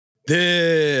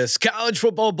This college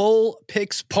football bowl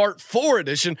picks part 4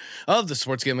 edition of the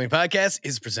Sports Gambling Podcast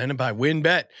is presented by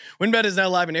WynnBET. WynnBET is now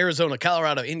live in Arizona,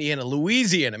 Colorado, Indiana,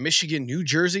 Louisiana, Michigan, New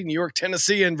Jersey, New York,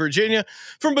 Tennessee, and Virginia.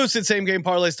 From boosted same game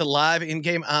parlays to live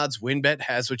in-game odds, WynnBET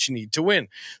has what you need to win.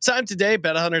 Sign today,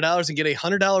 bet $100 and get a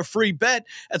 $100 free bet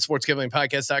at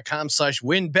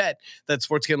sportsgamblingpodcast.com/WynnBET. That's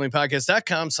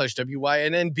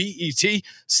sportsgamblingpodcast.com/WYNNBET.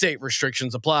 State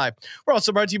restrictions apply. We're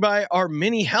also brought to you by our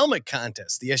mini helmet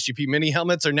contest. The SGP mini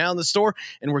helmets are now in the store,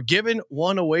 and we're giving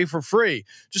one away for free.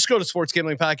 Just go to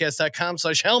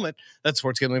sportsgamblingpodcast.com/helmet. That's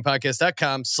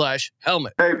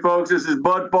sportsgamblingpodcast.com/helmet. Hey folks, this is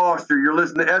Bud Foster. You're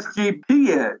listening to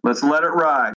SGPN. Let's let it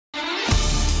ride.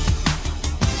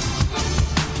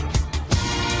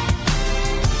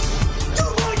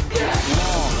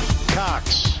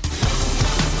 Cox.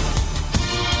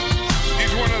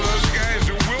 He's one of those guys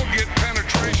who will get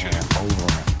penetration. Over.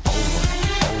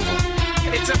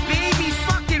 It's a baby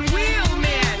fucking wheel,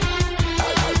 man.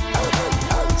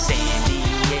 San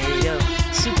Diego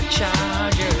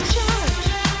Superchargers.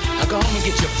 Now go home and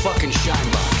get your fucking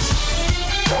shine box.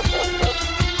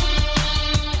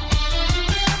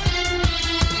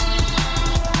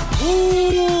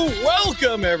 Ooh,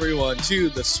 welcome everyone to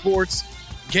the Sports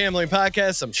Gambling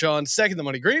Podcast. I'm Sean, second the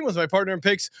money green, with my partner in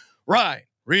picks, Ryan,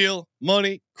 Real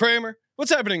Money Kramer.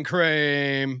 What's happening,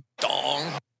 Kramer?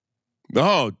 Dong.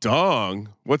 Oh, dong.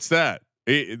 What's that?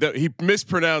 He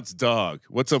mispronounced dog.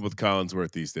 What's up with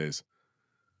Collinsworth these days?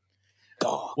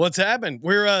 Dog. What's happened?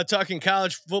 We're talking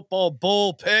college football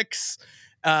bowl picks.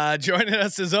 Joining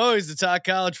us as always to talk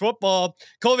college football,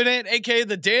 Colby Dant, aka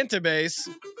the Dantabase.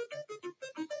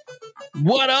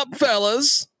 What up,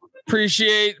 fellas?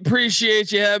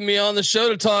 Appreciate you having me on the show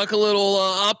to talk a little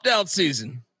opt-out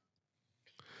season.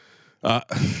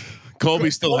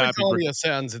 Colby's still happy.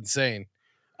 Sounds insane.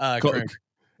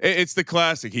 It's the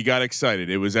classic. He got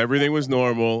excited. Everything was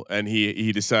normal, and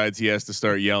he decides he has to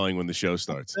start yelling when the show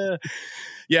starts.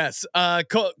 Yes.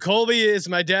 Colby is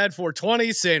my dad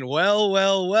 420 saying,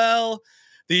 well.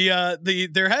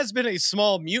 There has been a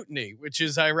small mutiny, which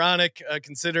is ironic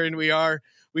considering we are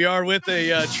with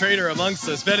a traitor amongst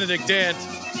us, Benedict Dant.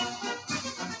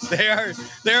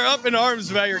 They're up in arms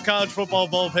about your college football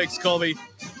bowl picks, Colby.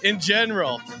 In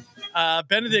general,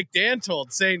 Benedict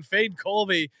Dantold saying fade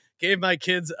Colby, gave my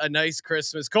kids a nice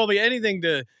Christmas. Colby, anything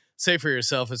to say for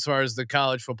yourself as far as the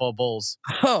college football bowls?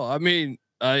 Oh, I mean,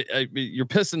 you're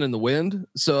pissing in the wind.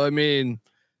 So, I mean,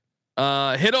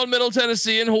 hit on Middle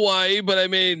Tennessee and Hawaii, but I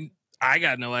mean, I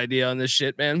got no idea on this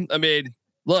shit, man. I mean,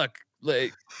 look,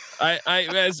 like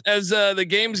as the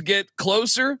games get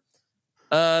closer,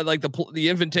 like the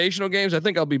invitational games, I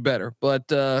think I'll be better,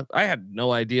 but I had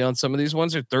no idea on some of these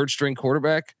ones. Are third string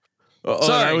quarterback.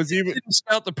 Sorry, I was even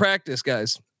scout the practice,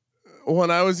 guys.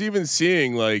 When I was even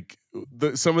seeing like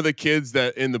some of the kids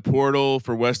that in the portal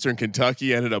for Western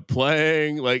Kentucky ended up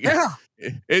playing, like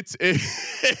it's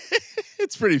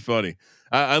pretty funny.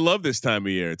 I love this time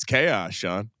of year. It's chaos,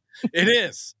 Sean. It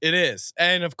is.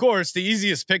 And of course, the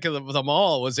easiest pick of them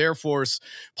all was Air Force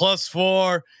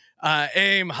 +4,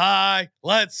 aim high.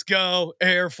 Let's go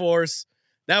Air Force.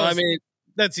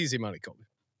 That's easy money, Colby.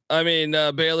 I mean,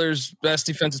 Baylor's best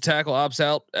defensive tackle opts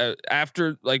out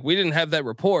after, like, we didn't have that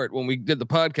report when we did the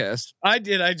podcast. I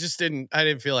did. I just didn't. I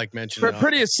didn't feel like mentioning.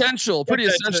 Pretty essential. Pretty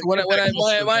essential. When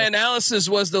my analysis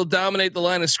was they'll dominate the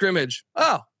line of scrimmage.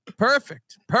 Oh,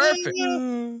 perfect.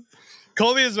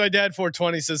 Colby is my dad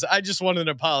 420 says, I just want an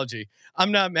apology.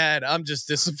 I'm not mad. I'm just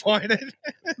disappointed.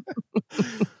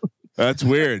 That's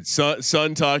weird.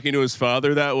 Son talking to his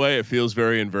father that way. It feels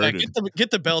very inverted.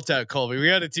 Get the belt out, Colby. We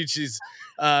got to teach these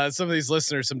some of these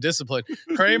listeners some discipline.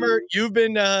 Kramer, you've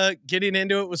been getting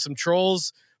into it with some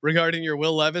trolls regarding your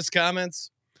Will Levis comments.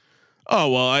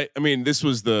 Oh well, I mean, this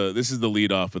is the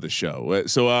lead off of the show.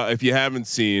 So if you haven't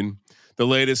seen the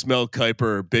latest Mel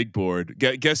Kiper big board,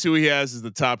 guess who he has as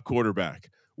the top quarterback?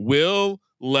 Will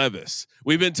Levis.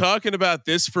 We've been talking about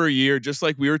this for a year, just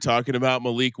like we were talking about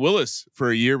Malik Willis for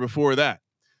a year before that.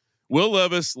 Will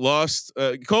Levis lost.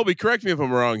 Colby, correct me if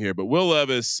I'm wrong here, but Will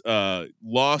Levis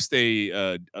lost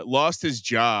his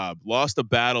job, lost a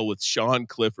battle with Sean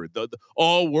Clifford, the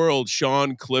all-world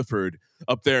Sean Clifford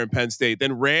up there in Penn State.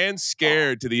 Then ran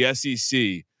scared to the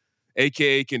SEC,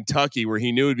 aka Kentucky, where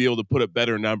he knew he'd be able to put up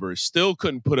better numbers. Still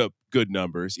couldn't put up good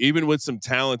numbers, even with some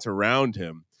talent around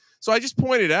him. So I just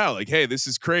pointed out, like, hey, this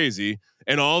is crazy.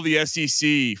 And all the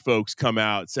SEC folks come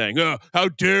out saying, oh, how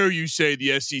dare you say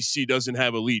the SEC doesn't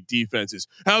have elite defenses?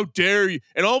 How dare you?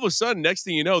 And all of a sudden, next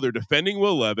thing you know, they're defending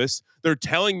Will Levis. They're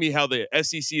telling me how the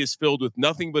SEC is filled with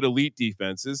nothing but elite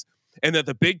defenses and that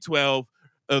the Big 12,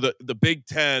 the Big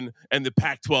 10, and the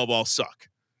Pac-12 all suck.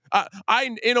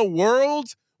 I in a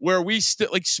world where we still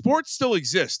like sports still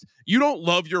exist. You don't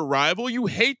love your rival, you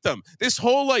hate them. This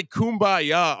whole like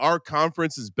kumbaya, our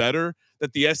conference is better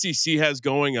that the SEC has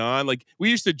going on. Like we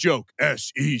used to joke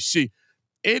SEC.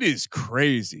 It is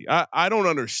crazy. I don't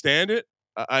understand it.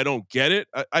 I don't get it.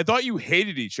 I thought you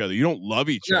hated each other. You don't love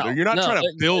each other. You're not trying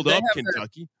to build up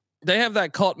Kentucky. They have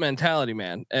that cult mentality,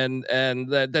 man, and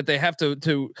that they have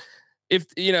to if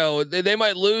you know they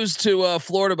might lose to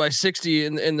Florida by 60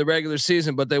 in the regular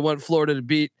season, but they want Florida to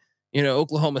beat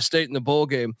Oklahoma State in the bowl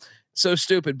game. So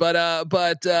stupid, but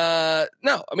no,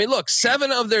 I mean, look,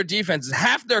 7 of their defenses,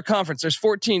 half their conference. There's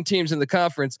 14 teams in the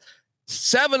conference.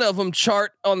 7 of them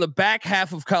chart on the back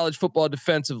half of college football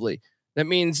defensively. That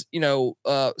means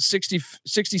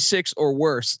 66 or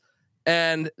worse,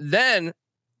 and then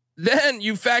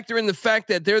you factor in the fact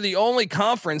that they're the only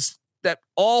conference that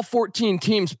all 14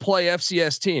 teams play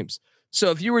FCS teams. So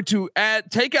if you were to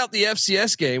take out the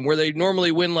FCS game where they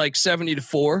normally win like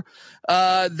 70-4,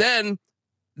 then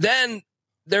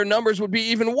their numbers would be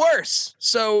even worse.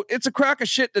 So it's a crock of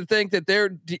shit to think that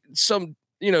they're some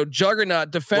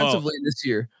juggernaut defensively this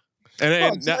year.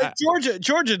 And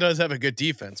Georgia does have a good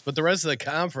defense, but the rest of the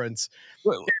conference,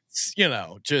 it's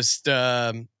just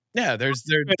they're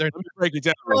break it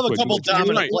down real quick. A couple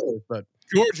dominant players, but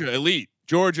Georgia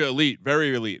elite,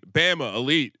 very elite. Bama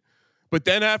elite, but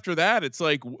then after that, it's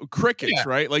like crickets,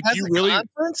 right? Like as you a really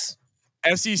conference?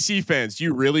 SEC fans,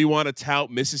 you really want to tout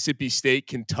Mississippi State,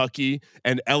 Kentucky,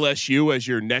 and LSU as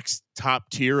your next top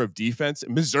tier of defense?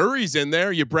 Missouri's in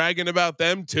there. You bragging about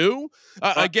them too?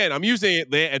 Again, I'm using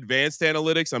the advanced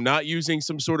analytics. I'm not using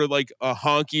some sort of like a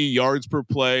honky yards per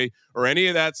play or any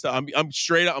of that stuff. I'm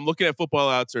straight up. I'm looking at Football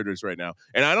Outsiders right now,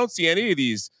 and I don't see any of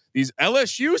these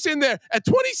LSU's in there at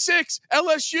 26.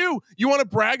 LSU, you want to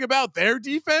brag about their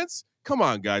defense? Come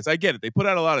on, guys. I get it. They put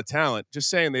out a lot of talent. Just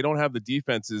saying they don't have the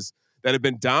defenses that have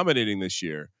been dominating this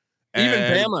year.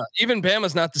 Even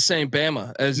Bama's not the same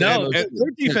Bama as their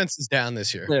defense is down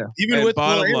this year. Yeah. Even and with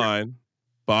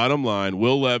bottom line,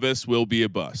 Will Levis will be a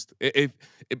bust. The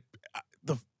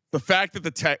fact that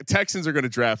the Texans are going to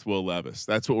draft Will Levis,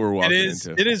 that's what we're walking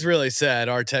into. It is really sad.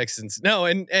 Our Texans, no,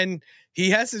 and he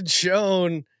hasn't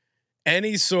shown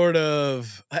any sort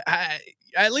of.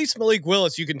 At least Malik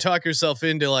Willis, you can talk yourself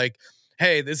into like,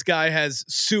 hey, this guy has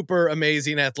super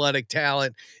amazing athletic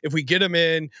talent. If we get him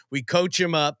in, we coach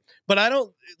him up. But I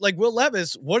don't like Will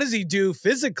Levis. What does he do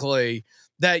physically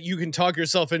that you can talk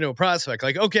yourself into a prospect?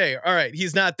 Like, okay, all right,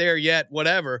 he's not there yet,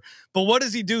 whatever. But what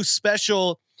does he do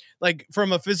special, like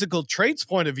from a physical traits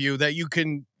point of view, that you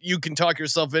can talk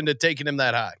yourself into taking him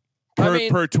that high?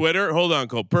 Per Twitter, hold on,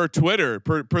 Cole. Per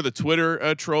the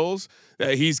Twitter trolls,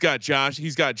 he's got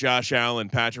Josh Allen,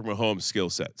 Patrick Mahomes skill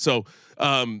set. So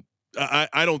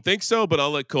I don't think so, but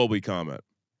I'll let Colby comment.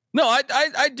 No,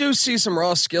 I do see some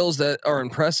raw skills that are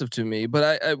impressive to me,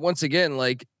 but I once again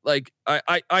like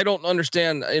I don't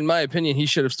understand. In my opinion, he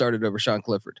should have started over Sean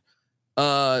Clifford.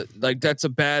 Like that's a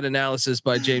bad analysis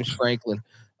by James Franklin.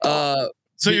 So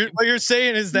what you're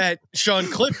saying is that Sean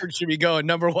Clifford should be going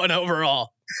number 1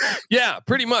 overall. Yeah,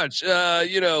 pretty much.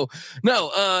 No,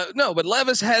 but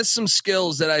Levis has some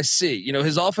skills that I see.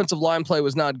 His offensive line play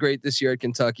was not great this year at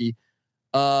Kentucky.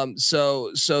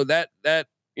 So that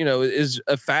is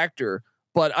a factor,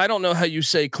 but I don't know how you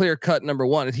say clear cut number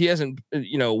 1. He hasn't,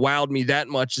 wowed me that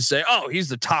much to say, oh, he's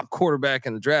the top quarterback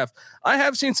in the draft. I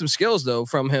have seen some skills though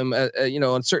from him,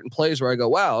 on certain plays where I go,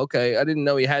 wow, okay, I didn't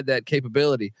know he had that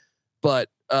capability, but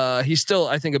he's still,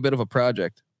 I think, a bit of a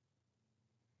project.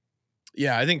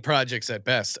 Yeah, I think projects at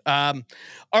best. All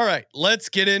right, let's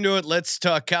get into it. Let's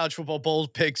talk college football bowl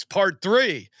picks part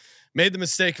 3. Made the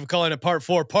mistake of calling it part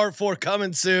 4. Part 4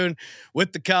 coming soon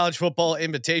with the college football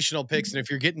invitational picks. And if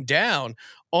you're getting down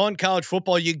on college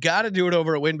football, you got to do it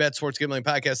over at WynnBET,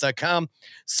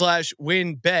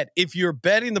 sportsgamblingpodcast.com/WynnBET. If you're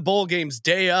betting the bowl games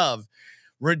day of,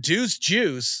 reduce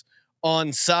juice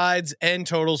on sides and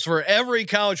totals for every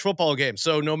college football game.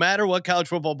 So no matter what college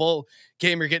football bowl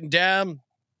game you're getting down,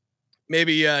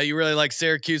 maybe you really like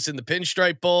Syracuse in the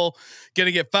Pinstripe Bowl, going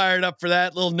to get fired up for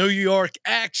that little New York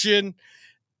action.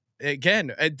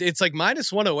 Again, it's like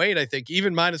 -108, I think,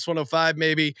 even -105,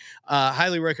 maybe.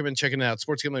 Highly recommend checking it out.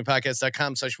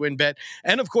 sportsgamblingpodcast.com/WynnBET.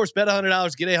 And of course, bet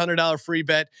 $100, get a $100 free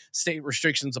bet. State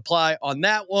restrictions apply on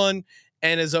that one.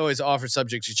 And as always, offer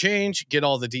subject to change. Get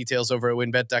all the details over at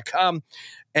wynnbet.com.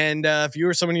 And if you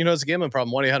or someone you know has a gambling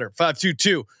problem,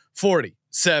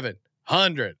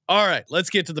 1-800-522-4700. All right, let's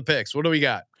get to the picks. What do we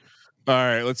got? All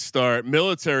right, let's start.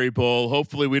 Military Bowl.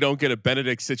 Hopefully we don't get a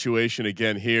Benedict situation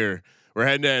again here. We're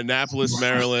heading to Annapolis,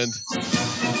 Maryland.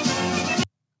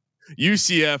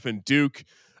 UCF and Duke.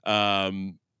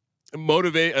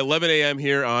 motivate 11 a.m.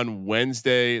 here on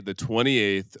Wednesday, the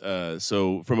 28th.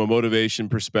 So from a motivation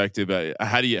perspective,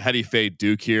 how do you fade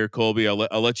Duke here, Colby?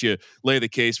 I'll let you lay the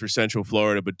case for Central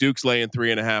Florida, but Duke's laying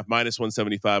 3.5,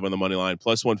 -175 on the money line,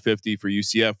 +150 for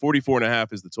UCF.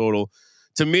 44.5 is the total.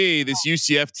 To me, this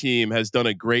UCF team has done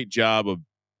a great job of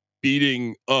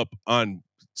beating up on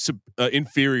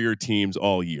inferior teams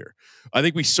all year. I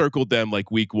think we circled them like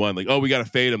week one, like, oh, we got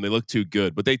to fade them. They look too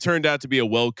good, but they turned out to be a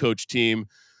well-coached team.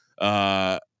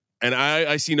 And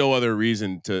I see no other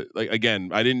reason to, like, again,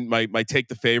 my take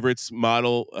the favorites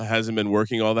model hasn't been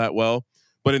working all that well,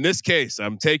 but in this case,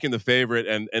 I'm taking the favorite,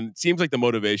 and it seems like the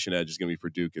motivation edge is going to be for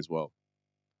Duke as well.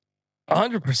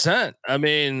 100%. I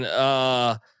mean,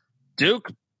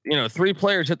 Duke, 3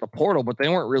 players hit the portal, but they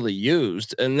weren't really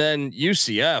used. And then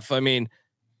UCF, I mean,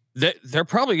 they're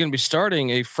probably going to be starting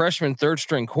a freshman 3rd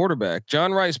string quarterback.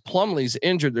 John Rice Plumlee's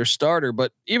injured, their starter,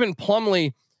 but even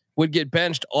Plumlee would get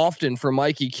benched often for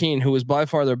Mikey Keene, who was by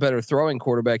far their better throwing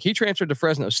quarterback. He transferred to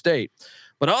Fresno State,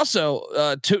 but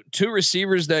also two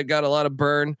receivers that got a lot of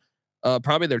burn.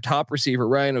 Probably their top receiver,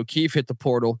 Ryan O'Keefe, hit the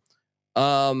portal.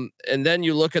 And then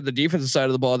you look at the defensive side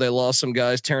of the ball, they lost some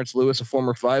guys, Terrence Lewis, a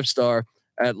former 5-star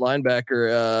at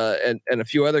linebacker, and a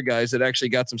few other guys that actually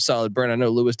got some solid burn. I know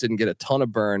Lewis didn't get a ton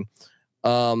of burn.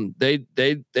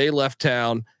 They left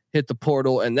town, hit the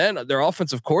portal, and then their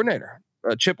offensive coordinator,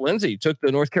 Chip Lindsey, took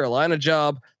the North Carolina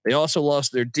job. They also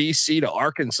lost their DC to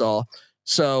Arkansas.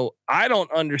 So I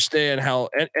don't understand how.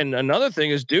 And another thing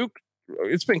is Duke.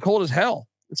 It's been cold as hell.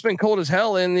 It's been cold as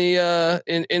hell in the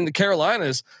in the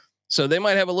Carolinas. So they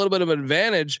might have a little bit of an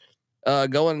advantage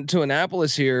going to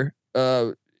Annapolis here.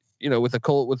 With the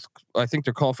cold, with I think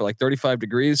they're calling for like 35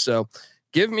 degrees. So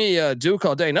give me Duke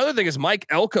all day. Another thing is Mike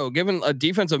Elko, given a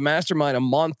defensive mastermind a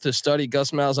month to study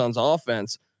Gus Malzahn's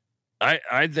offense.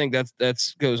 I think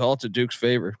that's goes all to Duke's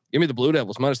favor. Give me the Blue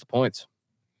Devils minus the points.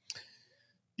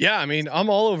 Yeah, I mean, I'm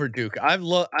all over Duke. I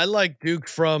like Duke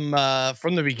from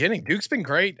the beginning. Duke's been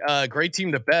great, great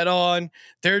team to bet on.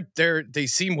 They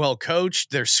seem well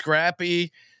coached. They're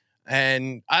scrappy,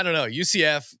 and I don't know.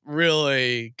 UCF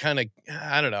really kind of,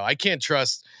 I don't know. I can't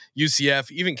trust UCF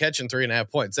even catching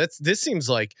 3.5 points. This seems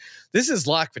like this is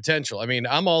lock potential. I mean,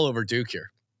 I'm all over Duke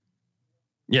here.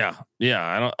 Yeah.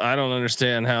 I don't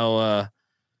understand how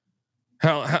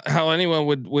anyone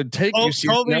would take UCF.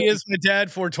 Colby is my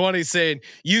dad 420 saying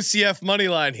UCF money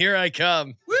line. Here I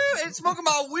come. Woo! It's smoking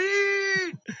my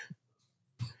weed.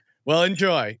 Well,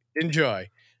 enjoy.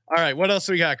 All right, what else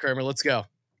we got, Kramer? Let's go.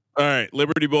 All right,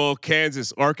 Liberty Bowl,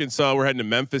 Kansas, Arkansas. We're heading to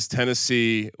Memphis,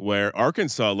 Tennessee, where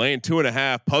Arkansas laying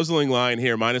 2.5. Puzzling line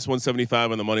here,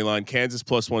 -175 on the money line. Kansas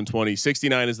 +120.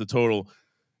 69 is the total.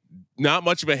 Not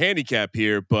much of a handicap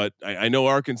here, but I know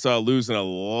Arkansas losing a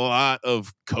lot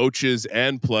of coaches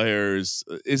and players.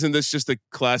 Isn't this just a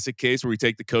classic case where we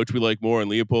take the coach we like more in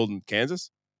Leopold and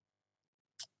Kansas?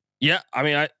 Yeah, I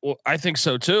mean, I think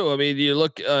so too. I mean, you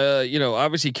look,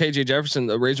 obviously KJ Jefferson,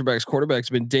 the Razorbacks quarterback, has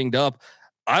been dinged up.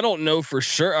 I don't know for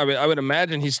sure. I mean, I would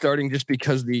imagine he's starting just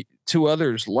because the 2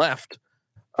 others left.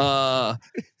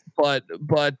 But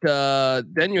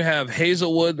then you have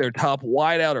Hazelwood, their top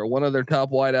wideout, or one of their top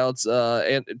wideouts,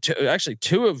 and actually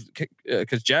 2 of,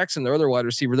 because Jackson, their other wide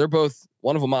receiver, they're both,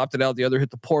 one of them opted out, the other hit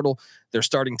the portal. Their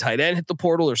starting tight end hit the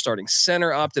portal. Their starting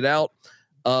center opted out.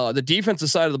 The defensive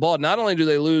side of the ball, not only do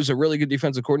they lose a really good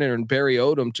defensive coordinator in Barry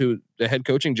Odom to the head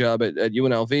coaching job at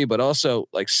UNLV, but also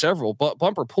like several.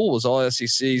 Bumper Pool was all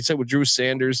SEC. Same with Drew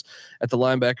Sanders at the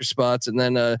linebacker spots, and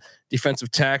then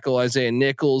defensive tackle Isaiah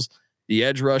Nichols, the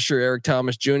edge rusher Eric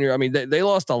Thomas Jr. I mean, they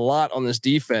lost a lot on this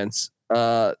defense.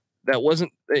 That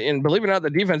wasn't, and believe it or not, the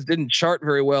defense didn't chart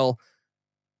very well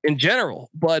in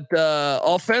general, but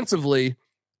offensively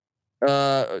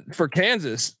for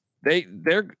Kansas, I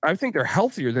think they're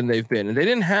healthier than they've been, and they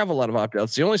didn't have a lot of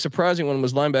opt-outs. The only surprising one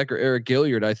was linebacker Eric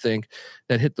Gilliard, I think,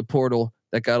 that hit the portal,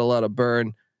 that got a lot of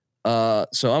burn.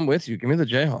 So I'm with you. Give me the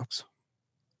Jayhawks.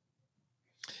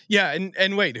 Yeah,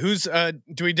 and wait, who's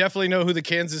do we definitely know who the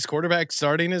Kansas quarterback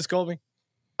starting is, Colby?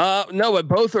 No, but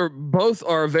both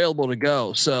are available to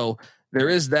go. So there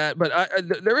is that, but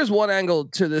there is one angle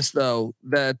to this though,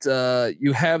 that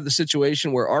you have the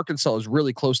situation where Arkansas is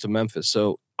really close to Memphis.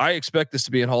 So I expect this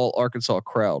to be an all Arkansas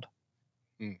crowd.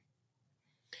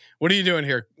 What are you doing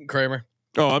here, Kramer?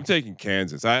 Oh, I'm taking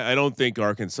Kansas. I don't think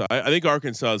Arkansas. I think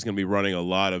Arkansas is going to be running a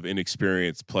lot of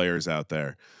inexperienced players out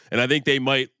there, and I think they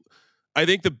might. I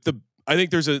think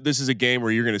this is a game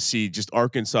where you're going to see just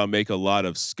Arkansas make a lot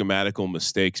of schematical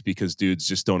mistakes because dudes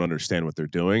just don't understand what they're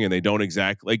doing, and they don't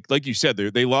exactly like you said.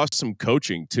 They lost some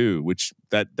coaching too, which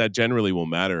that generally will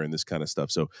matter in this kind of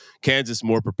stuff. So Kansas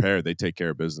more prepared. They take care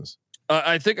of business.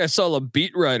 I think I saw a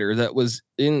beat writer that was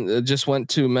just went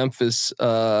to Memphis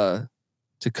to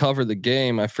cover the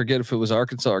game. I forget if it was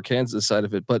Arkansas or Kansas side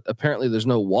of it, but apparently there's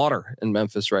no water in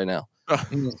Memphis right now.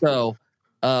 So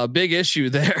big issue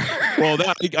there. Well,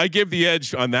 I give the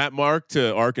edge on that, Mark,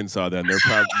 to Arkansas. Then they're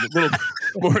probably a little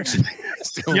more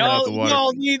experienced dealing without the water.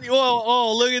 Y'all need.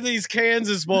 Oh, look at these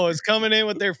Kansas boys coming in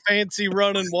with their fancy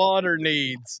running water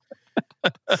needs.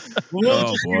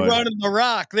 We'll just be running the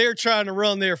rock. They're trying to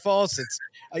run their faucets.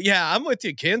 Yeah, I'm with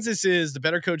you. Kansas is the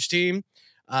better coach team,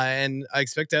 and I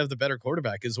expect to have the better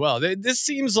quarterback as well. This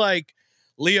seems like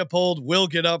Leopold will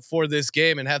get up for this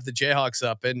game and have the Jayhawks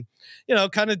up. And,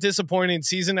 kind of disappointing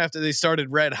season after they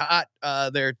started red hot.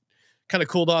 They're kind of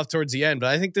cooled off towards the end, but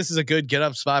I think this is a good get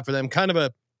up spot for them. Kind of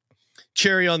a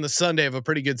cherry on the sundae of a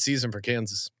pretty good season for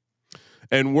Kansas.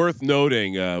 And worth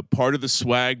noting, part of the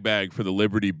swag bag for the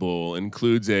Liberty Bowl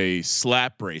includes a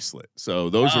slap bracelet. So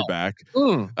those are back.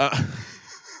 Like,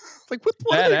 what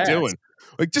are they doing?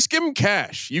 Like, just give him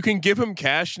cash. You can give him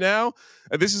cash now.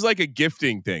 This is like a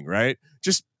gifting thing, right?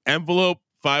 Just envelope,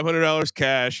 $500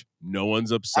 cash. No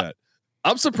one's upset.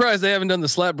 I'm surprised they haven't done the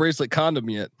slap bracelet condom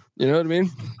yet. You know what I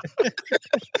mean?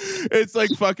 It's like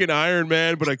fucking Iron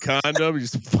Man, but a condom. You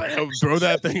just throw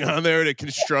that thing on there and it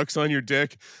constructs on your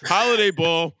dick. Holiday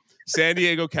Bowl, San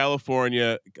Diego,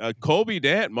 California. Colby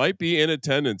Dant might be in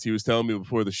attendance. He was telling me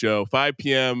before the show. 5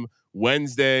 p.m.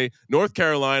 Wednesday, North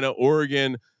Carolina,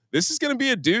 Oregon. This is going to be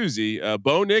a doozy.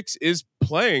 Bo Nix is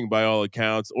playing by all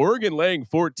accounts. Oregon laying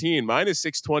 14, minus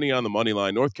 620 on the money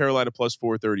line. North Carolina plus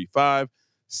 435.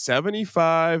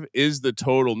 75 is the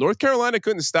total. North Carolina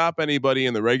couldn't stop anybody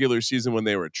in the regular season when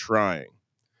they were trying.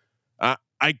 I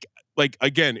like,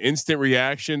 again, instant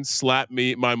reaction, slap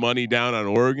my money down on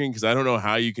Oregon, because I don't know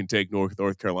how you can take North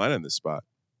Carolina in this spot.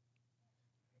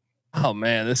 Oh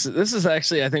man, this is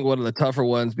actually, I think, one of the tougher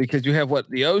ones, because you have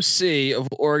the OC of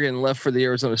Oregon left for the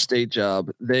Arizona State job.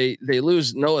 They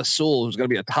lose Noah Sewell, who's going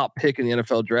to be a top pick in the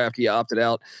NFL draft. He opted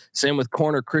out. Same with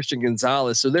corner Christian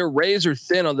Gonzalez. So they're razor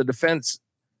thin on the defense.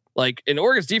 Like, in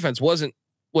Oregon's defense wasn't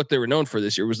what they were known for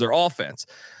this year. It was their offense.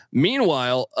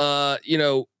 Meanwhile,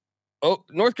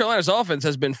 North Carolina's offense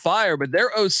has been fire, but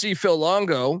their OC Phil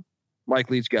Longo, Mike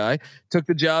Leach guy, took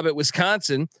the job at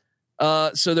Wisconsin.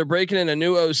 So they're breaking in a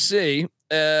new OC,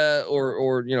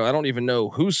 or I don't even know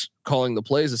who's calling the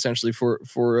plays essentially for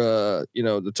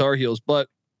the Tar Heels, but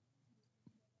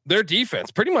their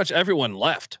defense, pretty much everyone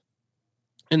left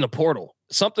in the portal.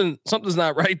 Something's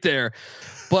not right there,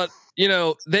 but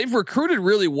they've recruited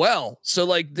really well. So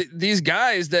like these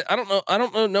guys that I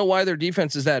don't know why their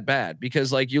defense is that bad,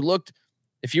 because like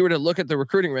if you were to look at the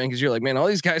recruiting rankings, you're like, man, all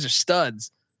these guys are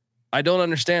studs. I don't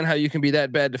understand how you can be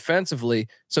that bad defensively.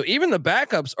 So even the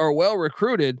backups are well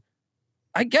recruited.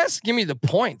 I guess give me the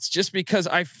points, just because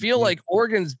I feel like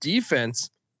Oregon's defense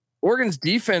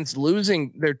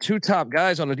losing their two top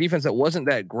guys on a defense that wasn't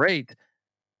that great.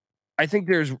 I think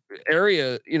there's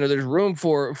there's room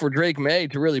for Drake May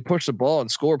to really push the ball and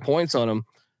score points on him.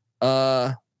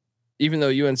 Even though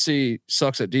UNC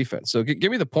sucks at defense. So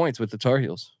give me the points with the Tar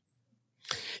Heels.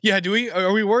 Yeah.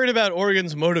 Are we worried about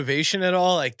Oregon's motivation at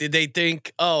all? Like, did they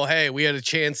think, oh, hey, we had a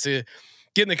chance to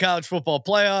get in the college football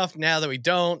playoff. Now that we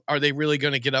don't, are they really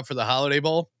going to get up for the Holiday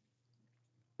Bowl?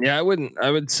 Yeah, I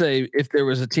would say if there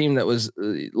was a team that was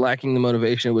lacking the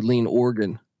motivation, it would lean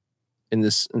Oregon in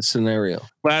this scenario.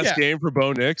 Last game for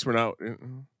Bo Nix. We're not.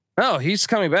 Oh, he's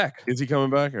coming back. Is he coming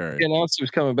back? All right. He announced he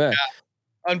was coming back.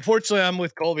 Yeah. Unfortunately, I'm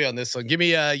with Colby on this one. Give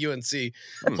me UNC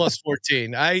plus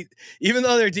 14. Even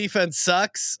though their defense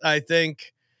sucks, I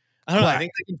think they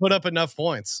can put up enough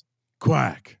points.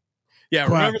 Quack. Yeah,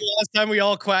 quack. Remember the last time we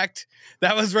all quacked?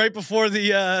 That was right before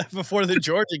the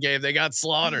Georgia game. They got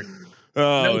slaughtered.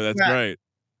 Oh, that's right.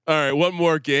 All right, one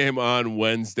more game on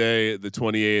Wednesday, the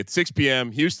 28th, 6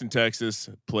 p.m. Houston, Texas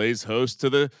plays host to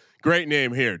the great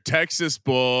name here, Texas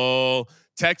Bowl.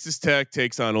 Texas Tech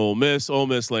takes on Ole Miss. Ole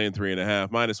Miss laying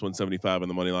 3.5, minus 175 on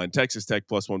the money line. Texas Tech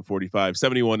plus 145.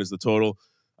 71 is the total.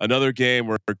 Another game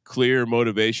where clear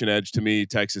motivation edge to me,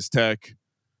 Texas Tech.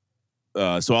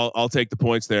 So I'll take the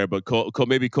points there, but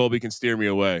maybe Colby can steer me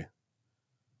away.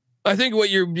 I think what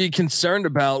you'd be concerned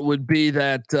about would be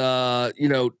that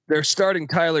they're starting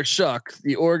Tyler Shuck,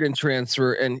 the Oregon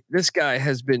transfer, and this guy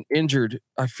has been injured.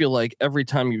 I feel like every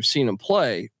time you've seen him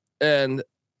play, and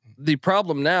the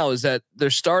problem now is that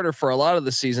their starter for a lot of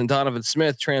the season, Donovan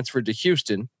Smith, transferred to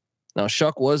Houston. Now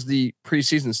Shuck was the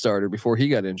preseason starter before he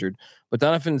got injured, but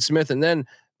Donovan Smith and then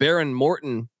Baron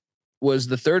Morton was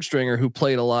the third stringer who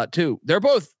played a lot too. They're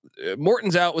both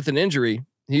Morton's out with an injury.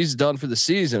 He's done for the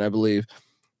season, I believe.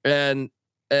 And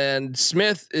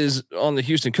Smith is on the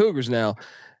Houston Cougars now.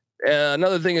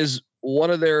 Another thing is one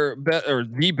of their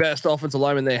the best offensive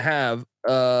lineman they have.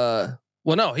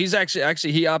 Well, no, he's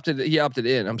actually he opted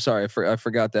in. I'm sorry, I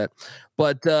forgot that.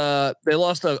 But they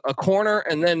lost a corner,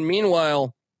 and then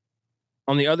meanwhile,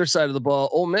 on the other side of the ball,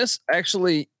 Ole Miss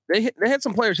actually they had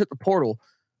some players hit the portal,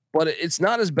 but it's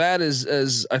not as bad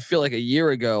as I feel like a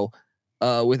year ago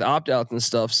with opt outs and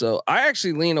stuff. So I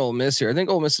actually lean Ole Miss here. I think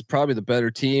Ole Miss is probably the better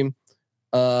team.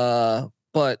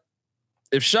 But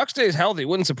if Shuck stays healthy, it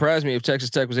wouldn't surprise me if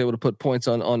Texas Tech was able to put points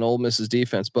on Ole Miss's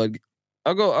defense. But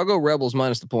I'll go Rebels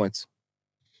minus the points.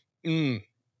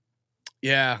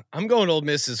 Yeah, I'm going Ole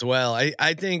Miss as well.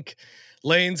 I think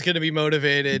Lane's going to be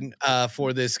motivated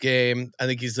for this game. I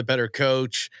think he's the better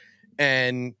coach,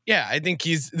 and yeah, I think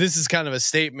this is kind of a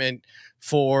statement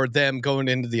for them going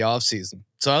into the offseason.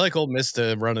 So I like Ole Miss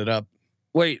to run it up.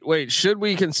 Wait, should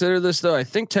we consider this though? I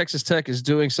think Texas Tech is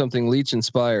doing something Leach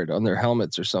inspired on their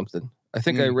helmets or something. I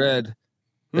think I read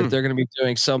that they're going to be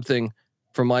doing something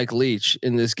for Mike Leach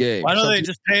in this game. Why don't they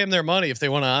just pay him their money if they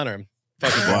want to honor him?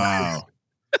 Wow.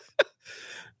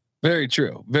 Very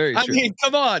true. Very true. I mean,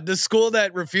 come on. The school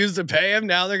that refused to pay him,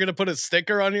 now they're going to put a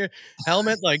sticker on your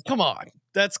helmet. Like, come on.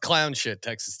 That's clown shit,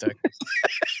 Texas Tech.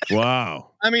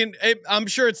 Wow. I mean, I'm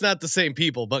sure it's not the same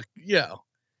people, but yeah,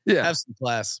 have some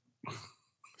class.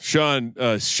 Sean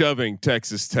shoving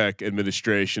Texas Tech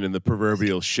administration in the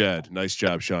proverbial shed. Nice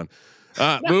job, Sean.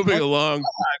 Moving along.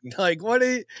 Like, what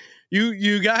are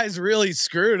you guys really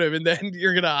screwed him, and then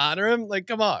you're going to honor him? Like,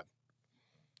 come on.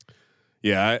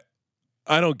 Yeah,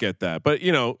 I don't get that, but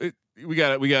you know, we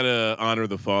got to honor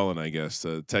the fallen, I guess.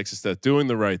 Texas Tech doing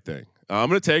the right thing. I'm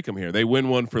going to take them here. They win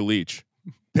one for Leach.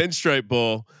 Pinstripe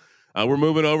Bowl. We're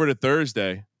moving over to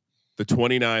Thursday, the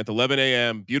 29th, 11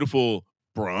 a.m. Beautiful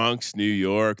Bronx, New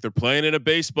York. They're playing in a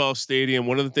baseball stadium.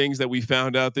 One of the things that we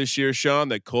found out this year, Sean,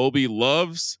 that Colby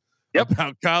loves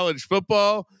about college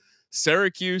football: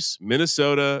 Syracuse,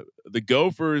 Minnesota. The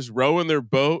Gophers rowing their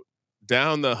boat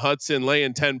down the Hudson,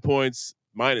 laying 10 points,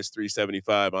 minus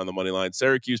 375 on the money line.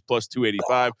 Syracuse plus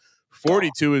 285.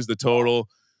 42 is the total.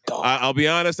 I'll be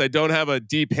honest, I don't have a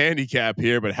deep handicap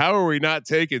here, but how are we not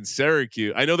taking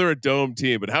Syracuse? I know they're a dome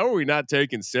team, but how are we not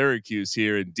taking Syracuse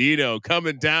here? And Dino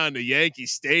coming down to Yankee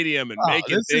Stadium and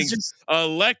making things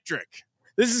electric.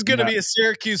 This is going to be a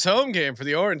Syracuse home game for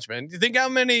the Orangemen. Do you think how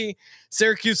many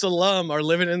Syracuse alum are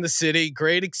living in the city?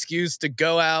 Great excuse to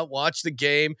go out, watch the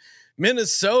game.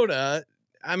 Minnesota,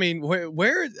 I mean,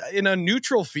 where in a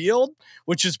neutral field,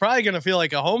 which is probably going to feel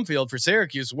like a home field for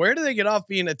Syracuse, where do they get off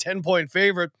being a 10-point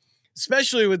favorite,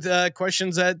 especially with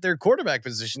questions at their quarterback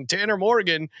position? Tanner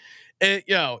Morgan,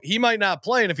 he might not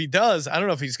play. And if he does, I don't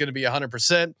know if he's going to be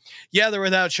 100%. Yeah, they're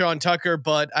without Sean Tucker,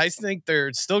 but I think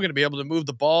they're still going to be able to move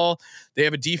the ball. They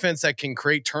have a defense that can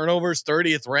create turnovers,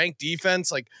 30th ranked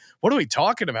defense. Like, what are we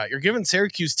talking about? You're giving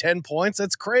Syracuse 10 points.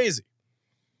 That's crazy.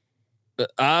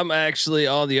 I'm actually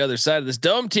on the other side of this.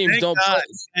 Dome teams Dome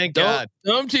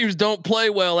teams don't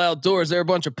play well outdoors. They're a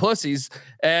bunch of pussies.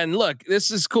 And look, this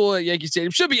is cool at Yankee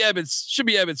Stadium. Should be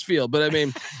Ebbets Field, but I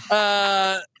mean,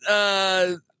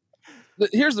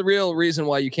 here's the real reason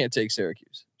why you can't take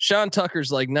Syracuse. Sean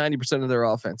Tucker's like 90% of their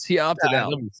offense. He opted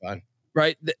out. That'll be fun.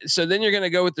 Right. So then you're going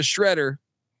to go with the shredder,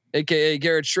 aka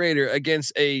Garrett Schrader,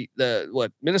 against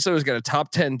Minnesota's got a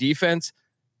top 10 defense.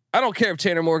 I don't care if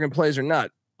Tanner Morgan plays or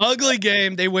not. Ugly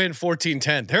game. They win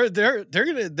 14-10.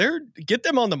 They're get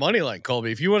them on the money line,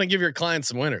 Colby. If you want to give your clients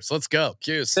some winners, let's go.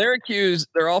 Cuse. Syracuse,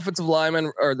 their offensive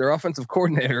lineman or their offensive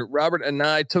coordinator, Robert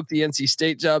Anai, took the NC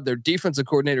State job. Their defensive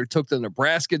coordinator took the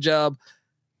Nebraska job.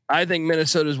 I think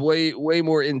Minnesota's way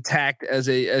more intact as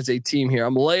a team here.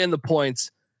 I'm laying the points,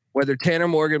 whether Tanner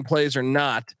Morgan plays or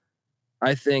not.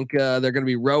 I think they're going to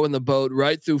be rowing the boat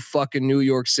right through fucking New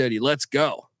York City. Let's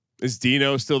go. Is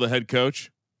Dino still the head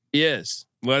coach? He is.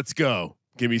 Let's go.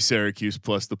 Give me Syracuse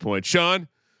plus the point. Sean,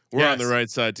 we're on the right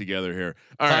side together here.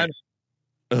 All right.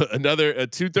 Another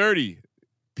 2:30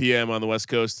 p.m. on the West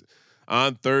Coast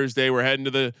on Thursday. We're heading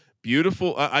to the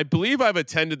beautiful. I believe I've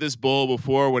attended this bowl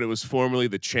before when it was formerly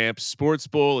the Champs Sports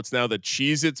Bowl. It's now the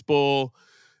Cheez-Its Bowl.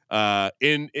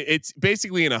 It's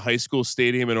basically in a high school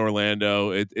stadium in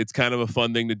Orlando. It's kind of a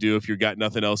fun thing to do if you've got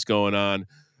nothing else going on.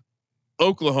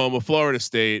 Oklahoma, Florida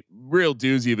State, real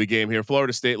doozy of a game here.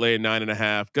 Florida State laying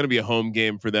 9.5. Going to be a home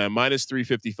game for them. Minus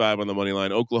 355 on the money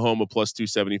line. Oklahoma plus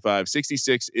 275.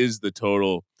 66 is the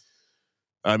total.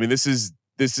 I mean, this is.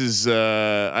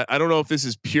 I don't know if this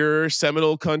is pure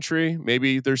Seminole country.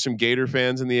 Maybe there's some Gator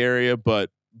fans in the area, but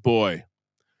boy,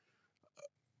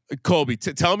 Colby,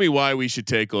 tell me why we should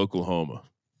take Oklahoma.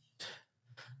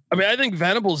 I mean, I think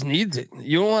Venables needs it.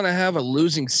 You don't want to have a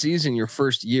losing season your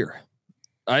first year.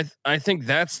 I think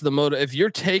that's the motive. If you're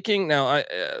taking now,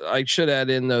 I should add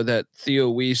in though that Theo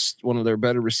Weiss, one of their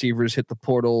better receivers, hit the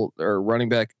portal. Or running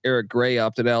back Eric Gray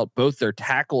opted out. Both their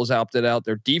tackles opted out.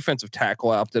 Their defensive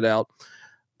tackle opted out.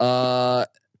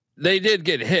 They did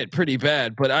get hit pretty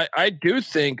bad, but I do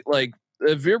think like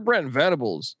if you're Brent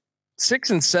Venables,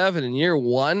 6-7 in year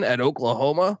one at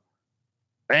Oklahoma.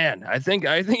 Man, I think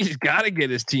he's got to get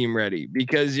his team ready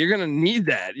because you're going to need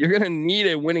that. You're going to need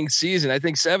a winning season. I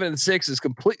think 7-6 is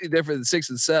completely different than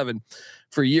 6-7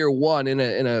 for year one in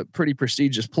a pretty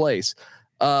prestigious place.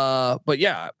 But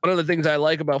yeah, one of the things I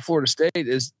like about Florida State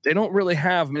is they don't really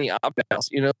have many opt-outs.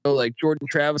 You know, like Jordan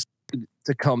Travis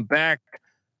to come back.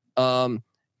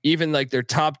 Even like their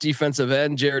top defensive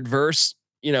end, Jared Verse,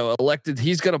 you know, elected.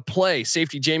 He's going to play.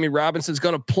 Safety Jamie Robinson's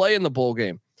going to play in the bowl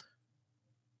game.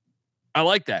 I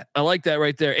like that. I like that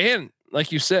right there. And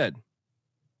like you said,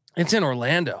 it's in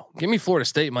Orlando. Give me Florida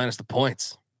State minus the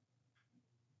points.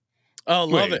 Oh,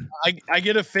 love it. I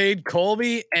get a fade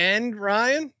Colby and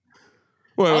Ryan.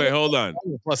 Wait, hold on.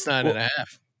 Plus 9.5.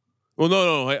 Well,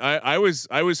 no. I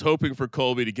was hoping for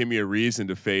Colby to give me a reason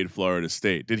to fade Florida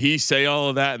State. Did he say all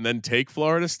of that and then take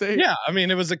Florida State? Yeah, I mean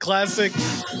it was a classic.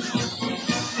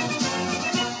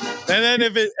 And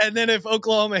then if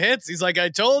Oklahoma hits, he's like, I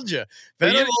told you,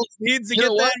 Venables needs to get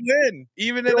that win,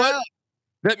 even it out.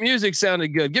 That music sounded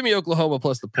good. Give me Oklahoma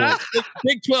plus the points.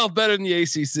 Big 12 better than the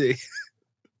ACC.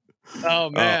 Oh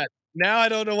man, now I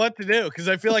don't know what to do because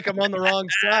I feel like I'm on the wrong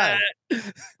side.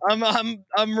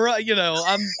 I'm right. You know,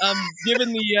 I'm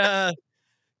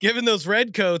giving those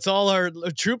red coats all our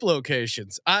troop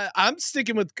locations. I'm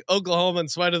sticking with Oklahoma in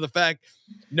spite of the fact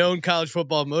known college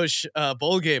football mush,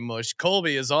 bowl game mush.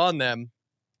 Colby is on them.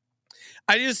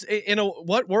 I just,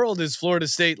 what world is Florida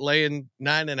State laying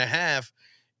 9.5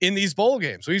 in these bowl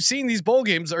games? We've seen these bowl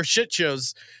games are shit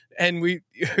shows, and we've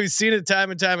seen it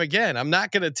time and time again. I'm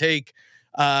not going to take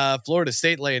Florida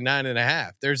State laying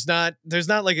 9.5. There's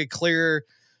not like a clear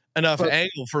enough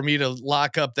angle for me to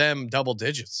lock up them double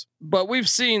digits. But we've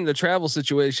seen the travel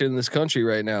situation in this country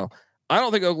right now. I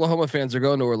don't think Oklahoma fans are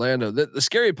going to Orlando. The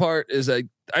scary part is I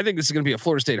think this is going to be a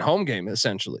Florida State home game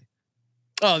essentially.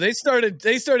 Oh, they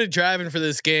started driving for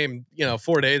this game,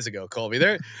 4 days ago, Colby.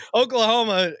 They're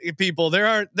Oklahoma people. They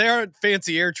aren't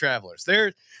fancy air travelers.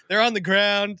 They're on the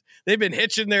ground. They've been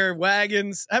hitching their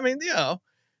wagons. I mean,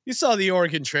 you saw the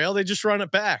Oregon Trail. They just run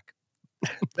it back.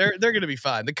 They're going to be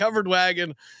fine. The covered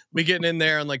wagon, we getting in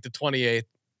there on like the 28th.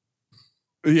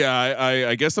 Yeah,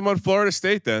 I guess I'm on Florida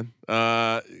State then.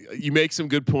 You make some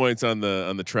good points on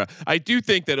the track. I do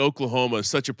think that Oklahoma is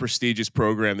such a prestigious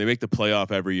program. They make the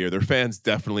playoff every year. Their fans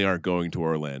definitely aren't going to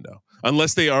Orlando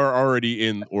unless they are already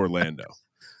in Orlando.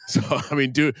 So I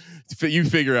mean, you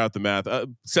figure out the math.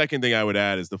 Second thing I would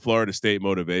add is the Florida State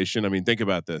motivation. I mean, think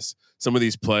about this. Some of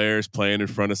these players playing in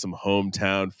front of some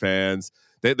hometown fans.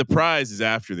 The prize is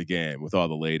after the game with all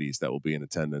the ladies that will be in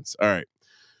attendance. All right.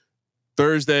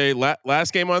 Thursday,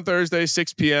 last game on Thursday,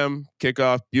 6 p.m.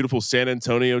 kickoff. Beautiful San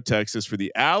Antonio, Texas for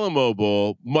the Alamo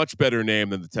Bowl. Much better name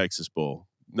than the Texas Bowl.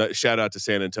 Shout out to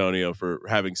San Antonio for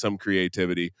having some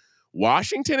creativity.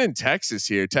 Washington and Texas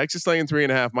here. Texas laying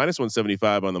 3.5, minus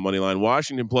 175 on the money line.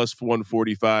 Washington plus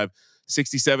 145.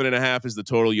 67.5 is the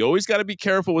total. You always got to be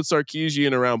careful with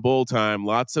Sarkisian around bowl time.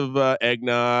 Lots of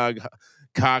eggnog,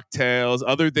 cocktails,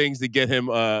 other things that get him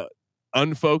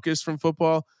unfocused from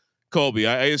football. Colby,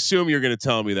 I assume you're going to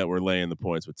tell me that we're laying the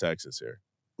points with Texas here.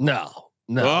 No.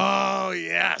 Oh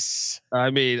yes. I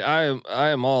mean, I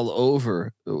am all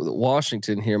over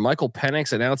Washington here. Michael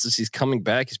Penix announces he's coming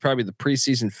back. He's probably the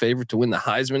preseason favorite to win the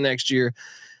Heisman next year.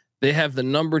 They have the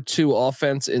number 2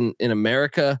 offense in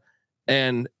America,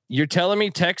 and you're telling me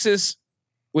Texas,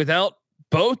 without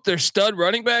both their stud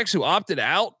running backs who opted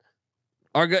out,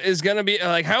 is going to be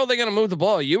like, how are they going to move the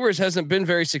ball? Ewers hasn't been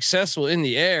very successful in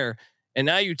the air. And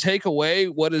now you take away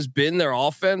what has been their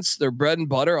offense, their bread and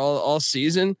butter all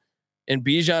season, and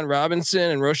Bijan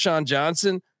Robinson and Roschon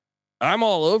Johnson. I'm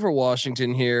all over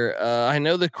Washington here. I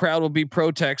know the crowd will be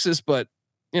pro Texas, but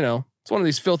it's one of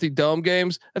these filthy dome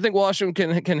games. I think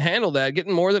Washington can handle that,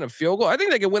 getting more than a field goal. I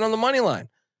think they can win on the money line.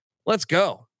 Let's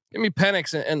go. Give me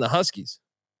Penix and the Huskies.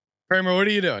 Kramer, what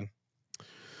are you doing?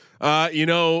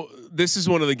 This is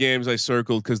one of the games I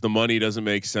circled because the money doesn't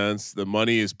make sense. The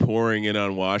money is pouring in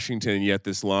on Washington, yet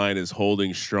this line is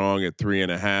holding strong at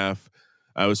 3.5.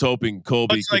 I was hoping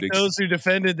Colby Much like those who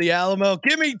defended the Alamo.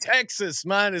 Give me Texas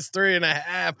minus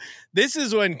 3.5. This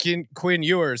is when Quinn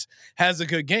Ewers has a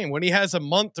good game, when he has a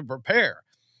month to prepare.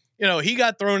 He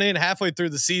got thrown in halfway through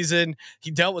the season.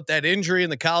 He dealt with that injury in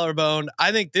the collarbone.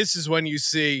 I think this is when you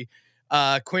see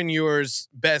Quinn Ewers'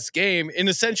 best game in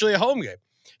essentially a home game.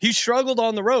 he struggled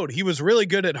on the road. He was really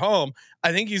good at home.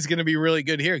 I think he's going to be really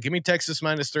good here. Give me Texas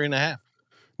 -3.5.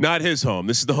 Not his home.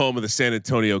 This is the home of the San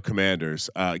Antonio Commanders.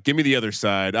 Give me the other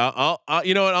side. I'll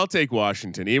you know what? I'll take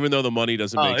Washington, even though the money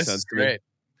doesn't make sense to me.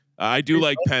 I do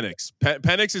like Penix.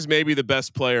 Penix is maybe the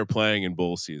best player playing in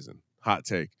bowl season. Hot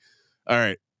take. All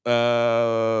right.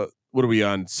 What are we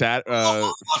on?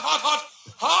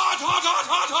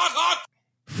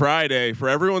 Friday for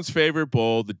everyone's favorite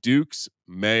bowl, the Duke's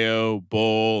Mayo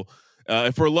Bowl.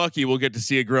 If we're lucky, we'll get to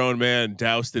see a grown man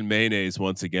doused in mayonnaise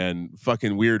once again.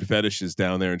 Fucking weird fetishes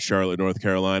down there in Charlotte, North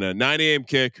Carolina. 9 a.m.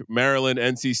 kick. Maryland,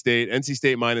 NC State. NC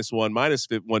State -1,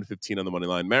 -115 on the money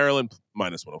line. Maryland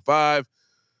 -105.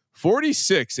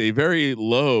 46, a very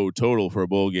low total for a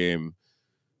bowl game.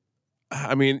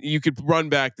 I mean, you could run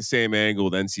back the same angle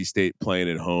with NC State playing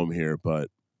at home here, but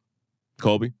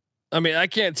Colby. I mean, I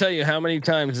can't tell you how many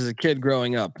times as a kid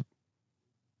growing up.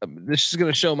 This is going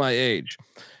to show my age.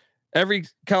 Every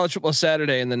college football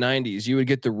Saturday in the 90s, you would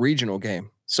get the regional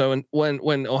game. So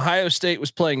when Ohio State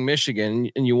was playing Michigan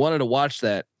and you wanted to watch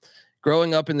that,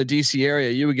 growing up in the DC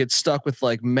area, you would get stuck with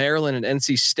like Maryland and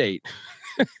NC State.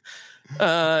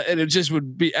 And it just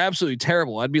would be absolutely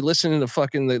terrible. I'd be listening to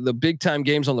fucking the big time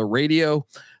games on the radio.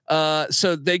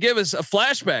 So they give us a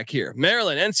flashback here.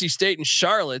 Maryland, NC State, and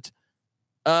Charlotte.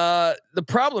 The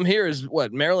problem here is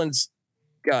what Maryland's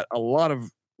got a lot of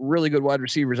really good wide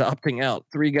receivers opting out.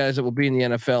 3 guys that will be in the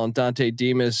NFL, and Dante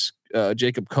Demas,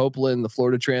 Jacob Copeland, the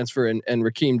Florida transfer, and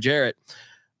Raheem Jarrett.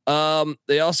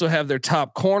 They also have their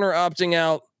top corner opting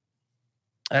out.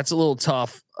 That's a little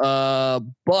tough.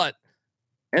 But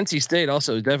NC State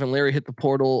also, Devin Leary hit the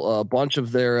portal. A bunch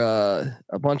of their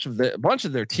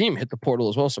team hit the portal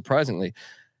as well, surprisingly.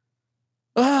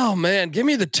 Oh man, give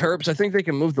me the Terps. I think they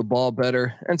can move the ball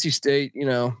better. NC State,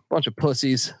 bunch of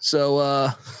pussies.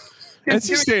 So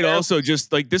NC State also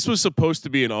just like this was supposed to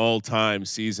be an all-time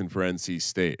season for NC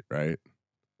State, right?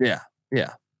 Yeah.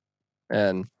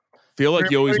 And feel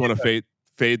like you always want to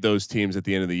fade those teams at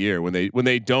the end of the year when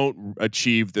they don't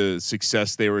achieve the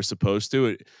success they were supposed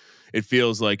to. It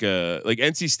feels like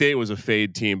NC State was a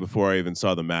fade team before I even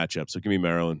saw the matchup. So give me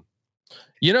Maryland.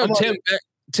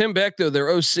 Tim Beck, though, their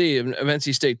OC of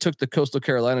NC State, took the Coastal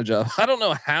Carolina job. I don't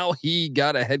know how he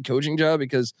got a head coaching job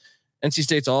because NC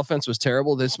State's offense was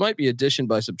terrible. This might be addition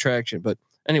by subtraction, but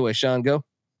anyway, Sean, go.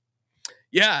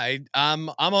 Yeah, I'm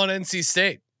on NC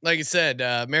State. Like I said,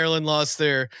 Maryland lost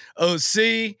their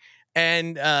OC,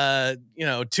 and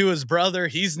Tua's brother,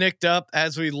 he's nicked up.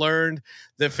 As we learned,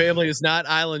 the family is not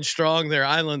island strong; they're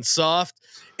island soft.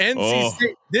 NC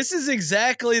State. This is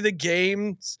exactly the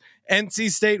games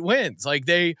NC State wins. Like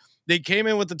they came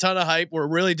in with a ton of hype. Were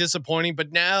really disappointing,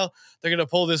 but now they're gonna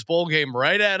pull this bowl game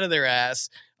right out of their ass.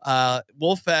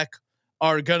 Wolfpack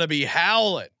are gonna be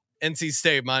howling. NC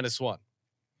State -1.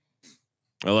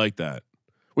 I like that.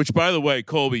 Which, by the way,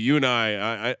 Colby, you and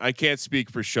I can't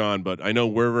speak for Sean, but I know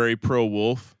we're very pro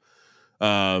Wolf.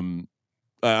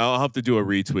 I'll have to do a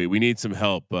retweet. We need some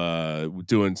help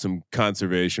doing some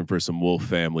conservation for some wolf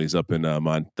families up in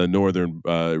the northern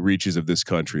reaches of this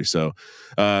country. So,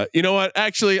 you know what?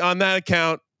 Actually, on that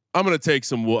account, I'm going to take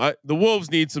some. The Wolves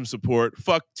need some support.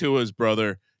 Fuck Tua's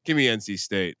brother. Give me NC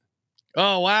State.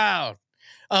 Oh wow.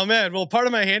 Oh man. Well, part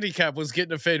of my handicap was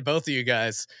getting to fade both of you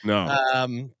guys.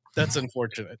 No. That's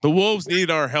unfortunate. The Wolves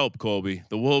need our help, Colby.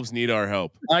 The Wolves need our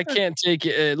help. I can't take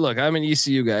it. Look, I'm an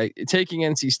ECU guy. Taking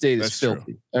NC State is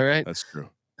filthy. All right. That's true.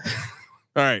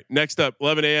 All right. Next up,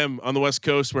 11 a.m. on the West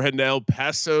Coast. We're heading to El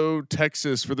Paso,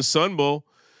 Texas for the Sun Bowl.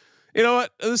 You know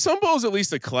what? The Sun Bowl is at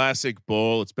least a classic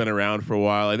bowl. It's been around for a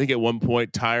while. I think at one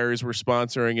point Tires were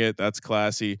sponsoring it. That's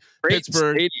classy. Great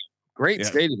Pittsburgh. Stadium. Great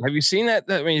stadium. Have you seen that?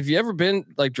 I mean, have you ever been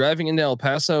like driving into El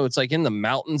Paso? It's like in the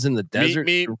mountains in the desert.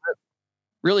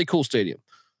 Really cool stadium.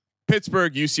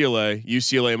 Pittsburgh, UCLA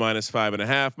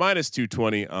 -5.5,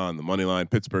 -220 on the money line.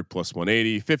 Pittsburgh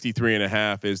 +180,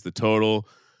 53.5 is the total.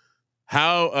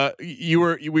 How we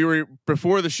were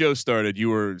before the show started, you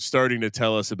were starting to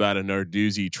tell us about a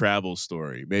Narduzzi travel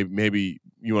story. Maybe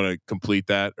you want to complete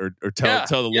that or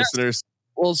tell the listeners.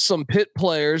 Well, some Pitt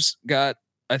players got,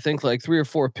 I think like 3 or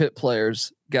 4 Pitt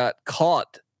players got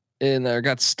got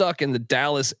stuck in the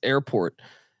Dallas airport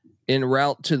en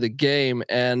route to the game,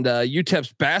 and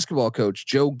UTEP's basketball coach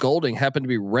Joe Golding happened to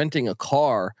be renting a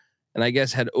car, and I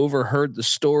guess had overheard the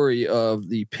story of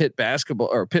the Pitt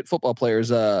football players,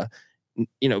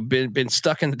 been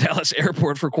stuck in the Dallas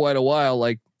airport for quite a while,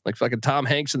 like fucking Tom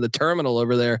Hanks in the terminal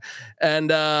over there, and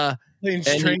trains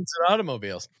and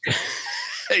automobiles.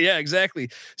 Yeah, exactly.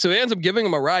 So he ends up giving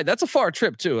him a ride. That's a far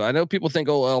trip too. I know people think,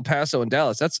 oh, El Paso and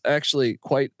Dallas. That's actually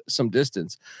quite some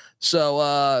distance. So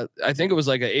I think it was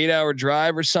like an 8-hour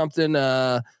drive or something,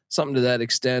 something to that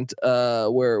extent,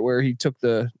 where he took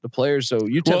the players. So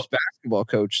UTEP's basketball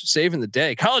coach saving the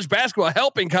day. College basketball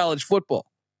helping college football.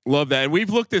 Love that. And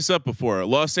we've looked this up before.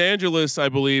 Los Angeles, I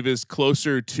believe, is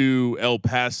closer to El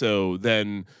Paso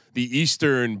than the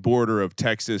eastern border of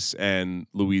Texas and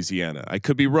Louisiana. I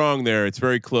could be wrong there. It's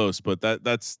very close, but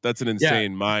that's an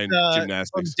insane mind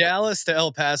gymnastics. From Dallas to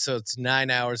El Paso, it's 9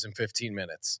 hours and 15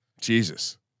 minutes.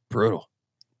 Jesus. Brutal.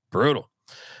 The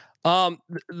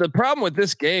problem with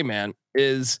this game, man,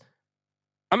 is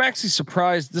I'm actually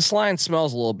surprised. This line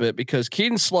smells a little bit because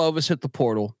Keaton Slovis hit the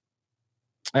portal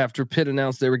after Pitt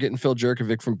announced they were getting Phil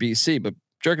Jerkovic from BC, but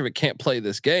Jerkovic can't play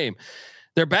this game.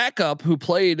 Their backup, who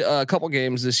played a couple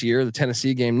games this year, the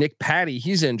Tennessee game, Nick Patty,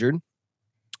 he's injured,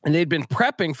 and they'd been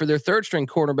prepping for their third string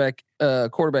quarterback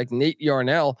Nate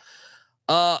Yarnell,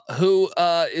 who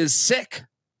is sick.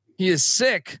 He is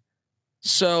sick.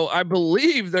 So I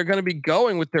believe they're going to be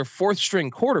going with their fourth string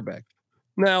quarterback.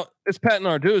 Now it's Pat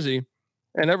Narduzzi,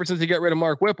 and ever since he got rid of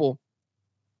Mark Whipple,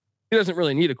 he doesn't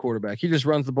really need a quarterback. He just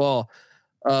runs the ball,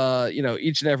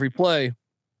 each and every play.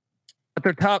 But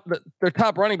their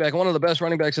top running back, one of the best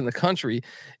running backs in the country,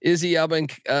 Izzy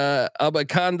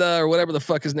Abakanda or whatever the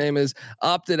fuck his name is,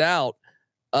 opted out.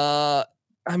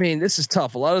 This is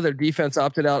tough. A lot of their defense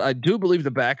opted out. I do believe the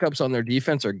backups on their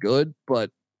defense are good, but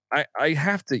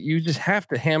you just have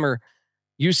to hammer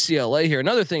UCLA here.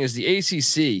 Another thing is the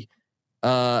ACC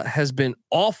has been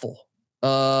awful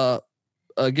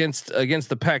against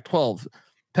the Pac-12.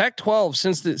 Pac-12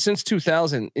 since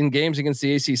 2000 in games against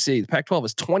the ACC. The Pac-12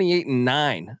 is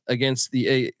 28-9 against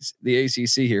the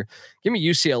ACC here. Give me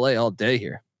UCLA all day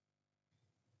here.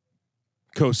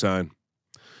 Cosign.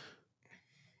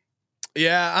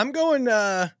 Yeah, I'm going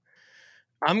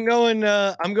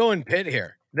Pitt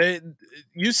here.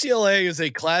 UCLA is a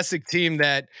classic team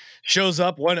that shows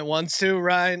up when it wants to,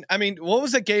 Ryan. I mean, what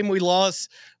was that game we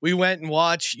lost? We went and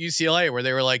watched UCLA where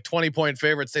they were like 20-point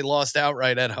favorites. They lost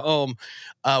outright at home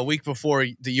a week before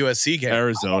the USC game.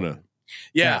 Arizona.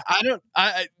 Yeah.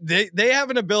 They have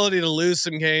an ability to lose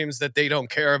some games that they don't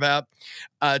care about.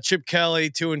 Chip Kelly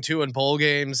 2-2 in bowl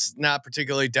games, not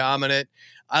particularly dominant.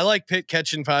 I like Pitt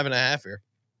catching 5.5 here.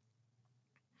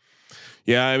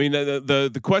 Yeah, I mean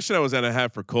the question I was going to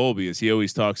have for Colby is he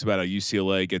always talks about how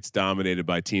UCLA gets dominated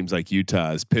by teams like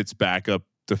Utah. Is Pitt's backup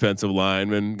defensive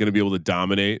lineman going to be able to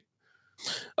dominate?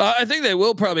 I think they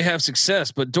will probably have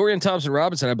success, but Dorian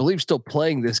Thompson-Robinson, I believe, still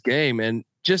playing this game, and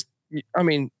it's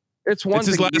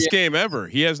his last game ever.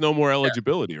 He has no more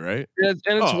eligibility, right? And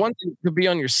it's one thing to be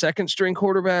on your second string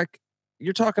quarterback.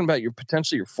 You're talking about your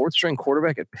fourth string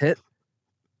quarterback at Pitt.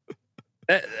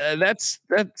 That's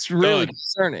really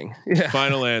concerning. Yeah.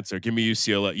 Final answer. Give me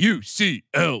UCLA.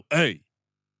 UCLA.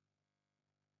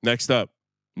 Next up,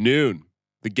 noon.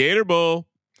 The Gator Bowl.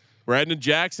 We're heading to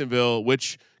Jacksonville,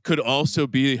 which could also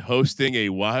be hosting a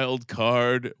wild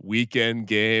card weekend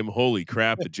game. Holy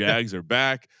crap! The Jags are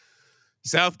back.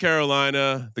 South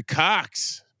Carolina, the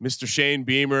Cox, Mr. Shane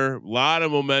Beamer. A lot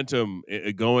of momentum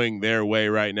going their way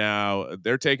right now.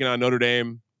 They're taking on Notre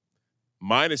Dame.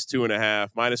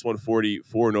 -2.5, -140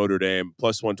 for Notre Dame,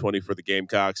 +120 for the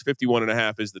Gamecocks.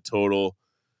 51.5 is the total.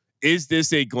 Is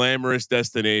this a glamorous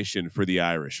destination for the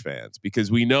Irish fans? Because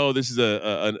we know this is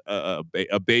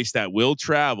a base that will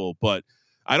travel, but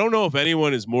I don't know if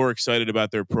anyone is more excited about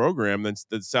their program than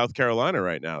South Carolina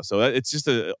right now. So it's just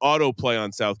an auto play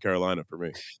on South Carolina for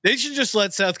me. They should just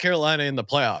let South Carolina in the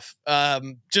playoff,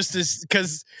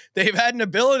 because they've had an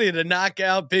ability to knock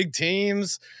out big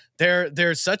teams.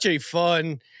 They're such a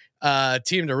fun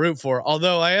team to root for.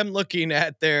 Although I am looking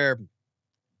at their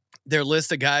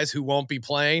list of guys who won't be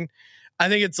playing. I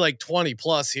think it's like 20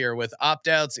 plus here with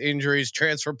opt-outs, injuries,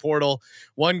 transfer portal.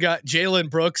 One guy,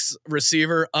 Jalen Brooks,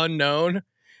 receiver, unknown.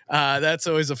 That's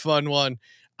always a fun one.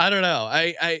 I don't know.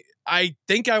 I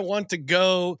think I want to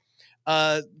go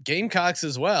Gamecocks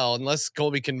as well, unless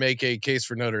Colby can make a case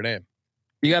for Notre Dame.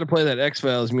 You got to play that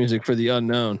X-Files music for the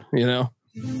unknown, you know?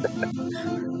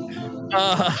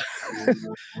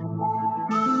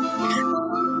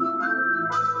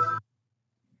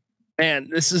 Man,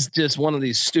 this is just one of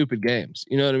these stupid games.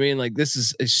 You know what I mean? Like, this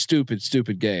is a stupid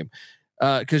game.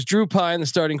 Because Drew Pine, the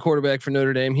starting quarterback for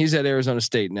Notre Dame, he's at Arizona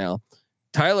State now.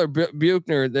 Tyler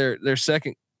Buchner, their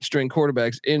second string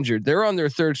quarterback's injured. They're on their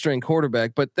third string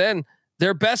quarterback, but then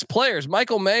their best players,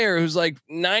 Michael Mayer, who's like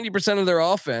 90% of their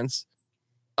offense,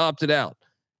 opted out.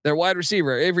 Their wide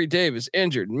receiver, Avery Davis,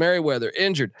 injured. Merriweather,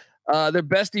 injured. Their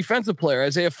best defensive player,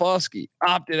 Isaiah Foskey,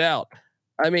 opted out.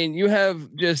 I mean, you have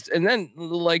and then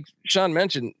like Sean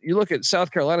mentioned, you look at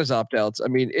South Carolina's opt-outs. I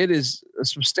mean, it is a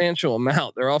substantial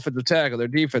amount. Their offensive tackle, their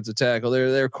defensive tackle,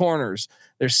 their corners,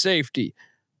 their safety.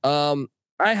 I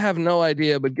have no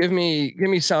idea, but give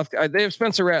me South. They have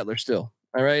Spencer Rattler still.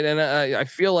 All right. And I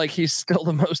feel like he's still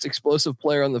the most explosive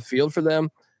player on the field for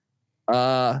them.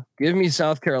 Give me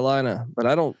South Carolina, but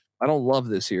I don't love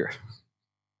this year.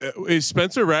 Is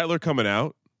Spencer Rattler coming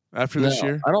out after this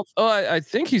year? I don't. Oh, I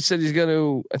think he said he's going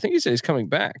to. I think he said he's coming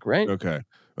back. Right. Okay.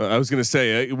 I was going to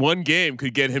say one game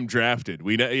could get him drafted.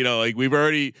 We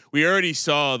already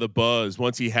saw the buzz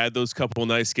once he had those couple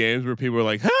nice games where people were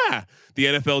like, "Ha! The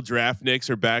NFL draft nicks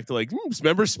are back to like,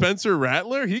 remember Spencer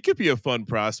Rattler? He could be a fun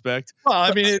prospect." Well,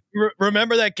 I mean,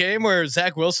 remember that game where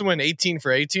Zach Wilson went 18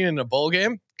 for 18 in a bowl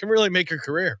game? Can really make your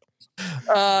career.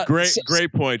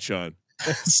 Great point, Sean.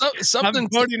 Something I'm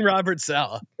quoting Robert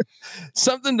Saleh.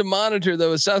 Something to monitor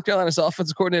though is South Carolina's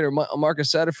offensive coordinator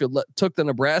Marcus Satterfield took the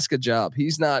Nebraska job.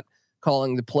 He's not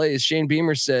calling the plays. Shane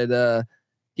Beamer said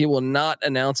he will not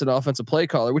announce an offensive play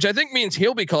caller, which I think means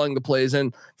he'll be calling the plays.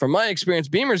 And from my experience,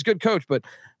 Beamer's a good coach, but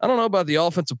I don't know about the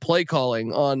offensive play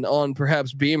calling on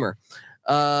perhaps Beamer.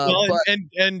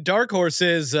 And dark horse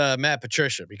is Matt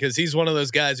Patricia, because he's one of those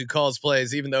guys who calls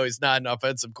plays even though he's not an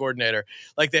offensive coordinator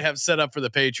like they have set up for the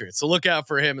Patriots. So look out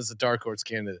for him as a dark horse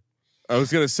candidate. I was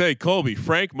going to say, Colby,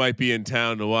 Frank might be in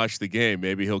town to watch the game.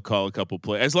 Maybe he'll call a couple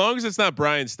plays. As long as it's not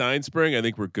Brian Steinspring, I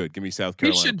think we're good. Give me South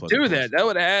Carolina. He should do that. That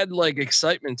would add like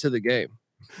excitement to the game.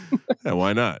 Yeah,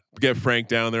 why not? Get Frank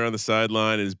down there on the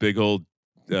sideline, his big old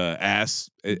ass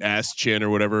chin or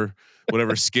whatever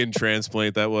skin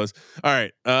transplant that was. All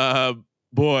right,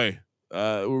 boy,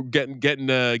 we're getting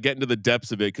to the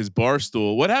depths of it because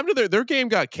Barstool. What happened to their game?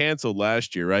 Got canceled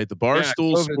last year, right? The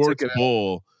Barstool Sports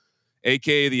Bowl,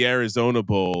 aka the Arizona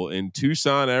Bowl in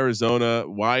Tucson, Arizona,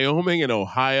 Wyoming, and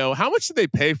Ohio. How much did they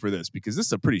pay for this? Because this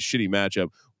is a pretty shitty matchup.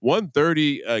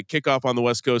 130 kickoff on the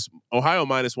West Coast. Ohio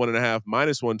 -1.5,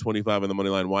 -125 on the money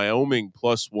line. Wyoming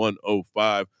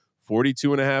 +105.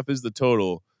 42.5 is the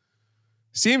total.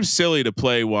 Seems silly to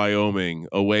play Wyoming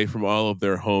away from all of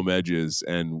their home edges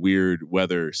and weird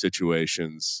weather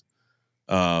situations.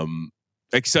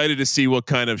 Excited to see what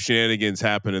kind of shenanigans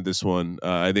happen in this one.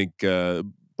 I think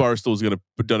Barstool's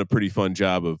done a pretty fun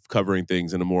job of covering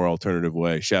things in a more alternative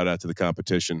way. Shout out to the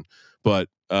competition. But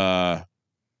Colby,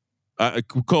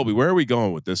 where are we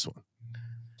going with this one?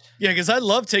 Yeah, because I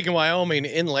love taking Wyoming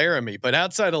in Laramie, but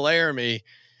outside of Laramie,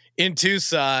 in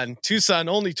Tucson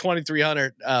only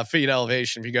 2,300 feet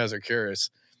elevation. If you guys are curious,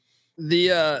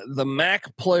 the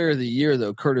MAC Player of the Year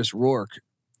though, Curtis Rourke,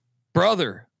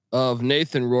 brother of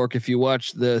Nathan Rourke. If you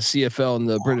watch the CFL and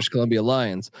the British Columbia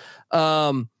Lions,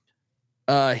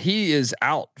 he is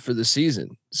out for the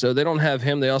season, so they don't have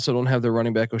him. They also don't have their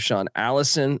running back O'Shawn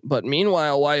Allison. But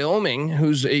meanwhile, Wyoming,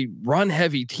 who's a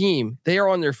run-heavy team, they are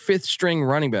on their 5th string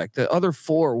running back. The other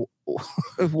 4,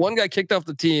 one guy kicked off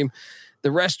the team.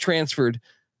 The rest transferred.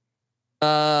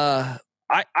 I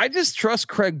just trust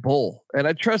Craig Bull, and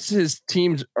I trust his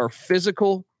teams are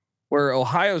physical. Where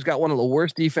Ohio's got one of the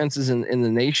worst defenses in the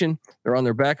nation. They're on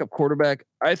their backup quarterback.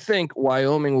 I think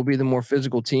Wyoming will be the more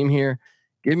physical team here.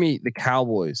 Give me the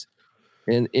Cowboys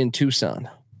in Tucson.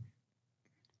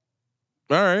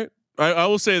 All right. I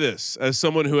will say this as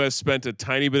someone who has spent a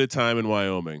tiny bit of time in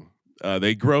Wyoming.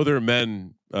 They grow their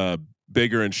men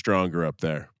bigger and stronger up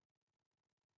there.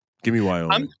 Give me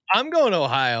Wyoming. I'm going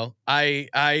Ohio.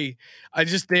 I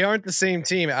just, they aren't the same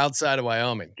team outside of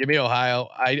Wyoming. Give me Ohio.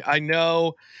 I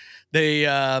know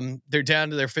they're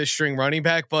down to their 5th string running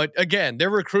back, but again,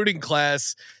 their recruiting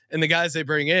class and the guys they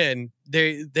bring in,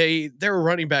 they're a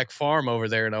running back farm over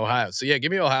there in Ohio. So yeah,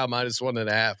 give me Ohio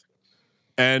 -1.5.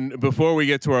 And before we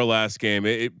get to our last game,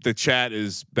 the chat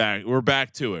is back. We're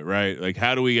back to it, right? Like,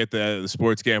 how do we get the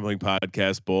Sports Gambling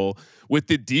Podcast Bowl with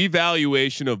the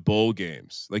devaluation of bowl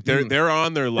games? Like they're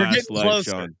on their last leg,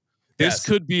 Sean. This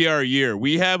could be our year.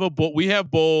 We have we have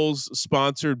bowls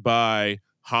sponsored by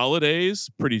Holidays,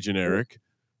 pretty generic,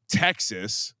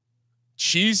 Texas,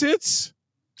 Cheez-Its,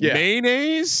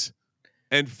 mayonnaise,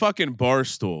 and fucking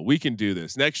Barstool. We can do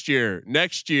this next year.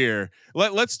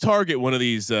 Let's target one of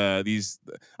these. I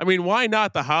mean, why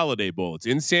not the Holiday Bowl? It's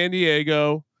in San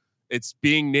Diego. It's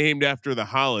being named after the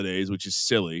holidays, which is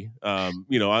silly.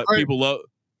 People love.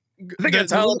 I think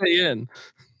it's Holiday Inn.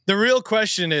 The real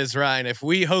question is, Ryan, if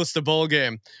we host a bowl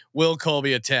game, will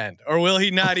Colby attend, or will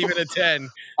he not even attend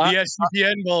the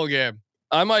SGPN bowl game?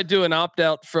 I might do an opt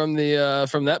out from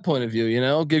that point of view. You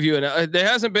know, give you there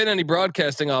hasn't been any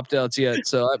broadcasting opt outs yet,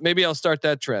 so maybe I'll start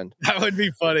that trend. That would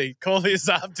be funny. Colby is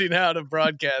opting out of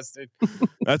broadcasting.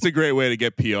 That's a great way to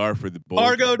get PR for the Bulls.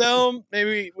 Argo Dome.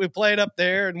 Maybe we play it up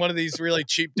there in one of these really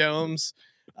cheap domes.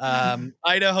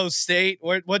 Idaho State.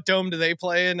 What dome do they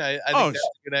play in? I think that's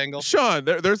a good angle. Sean,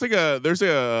 there's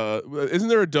isn't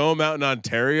there a dome out in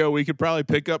Ontario we could probably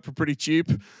pick up for pretty cheap?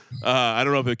 I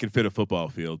don't know if it could fit a football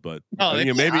field, but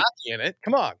they maybe hockey in it.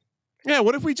 Come on. Yeah,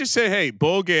 what if we just say, hey,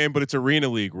 bowl game, but it's arena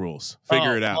league rules.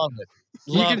 Figure it out. Love it.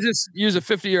 You can just use a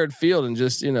 50-yard field and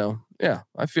just,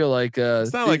 I feel like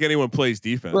it's not like anyone plays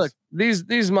defense. Look,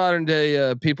 these modern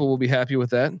day people will be happy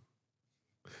with that.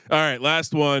 All right,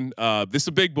 last one. This is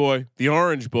a big boy, the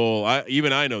Orange Bowl.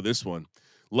 I know this one.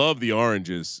 Love the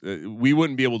oranges. We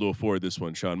wouldn't be able to afford this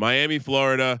one, Sean. Miami,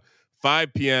 Florida,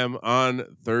 5 p.m. on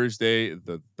Thursday,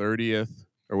 the 30th.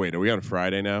 Or wait, are we on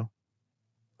Friday now?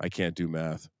 I can't do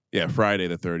math. Yeah, Friday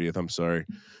the 30th. I'm sorry.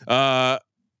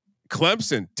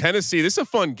 Clemson, Tennessee. This is a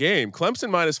fun game. Clemson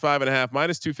 -5.5,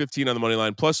 -215 on the money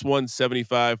line,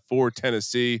 +175 for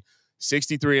Tennessee.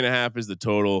 63.5 is the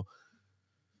total.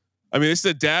 I mean, this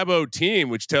is a Dabo team,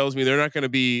 which tells me they're not going to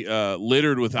be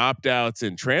littered with opt-outs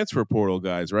and transfer portal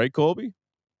guys, right, Colby?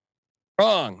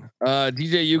 Wrong.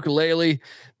 DJ Ukulele,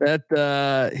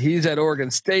 that he's at Oregon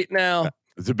State now.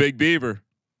 It's a big beaver.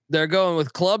 They're going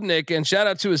with Klubnik, and shout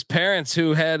out to his parents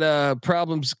who had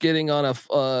problems getting on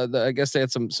I guess they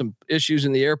had some issues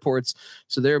in the airports,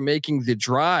 so they're making the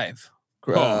drive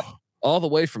all the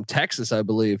way from Texas, I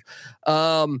believe.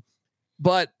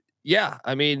 But yeah,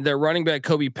 I mean, their running back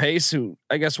Kobe Pace, who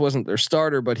I guess wasn't their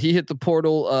starter, but he hit the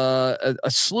portal. A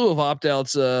slew of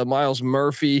opt-outs: Miles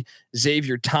Murphy,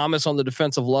 Xavier Thomas on the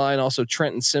defensive line, also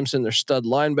Trenton Simpson, their stud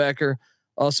linebacker.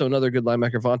 Also another good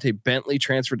linebacker, Vontae Bentley,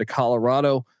 transferred to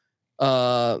Colorado.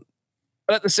 But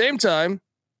at the same time,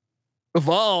 the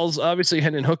Vols, obviously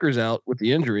Hendon Hooker's out with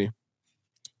the injury.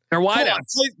 They're wide out.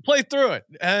 Play through it.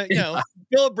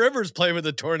 Philip Rivers played with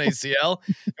a torn ACL.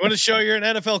 You want to show you're an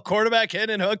NFL quarterback,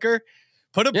 Hendon Hooker?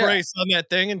 Put a brace on that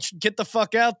thing and get the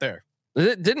fuck out there.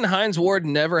 Didn't Hines Ward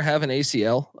never have an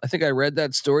ACL? I think I read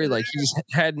that story. Like he's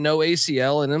had no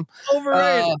ACL in him.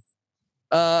 Overrated.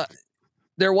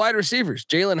 Their wide receivers,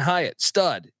 Jalen Hyatt,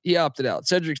 stud, he opted out.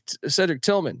 Cedric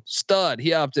Tillman, stud,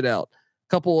 he opted out.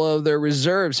 A couple of their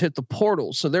reserves hit the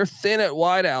portal, so they're thin at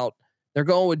wide out. They're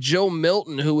going with Joe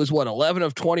Milton, who was 11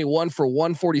 of 21 for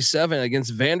 147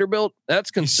 against Vanderbilt. That's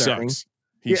concerning.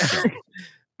 He sucks.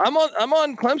 I'm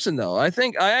on Clemson though. I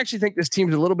actually think this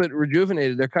team's a little bit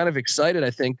rejuvenated. They're kind of excited.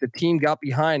 I think the team got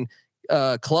behind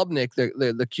Klubnik,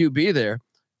 the QB there.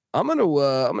 I'm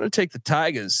gonna take the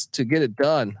Tigers to get it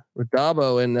done with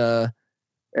Dabo and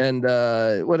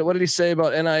what did he say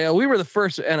about NIL? We were the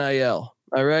first NIL.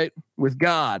 All right, with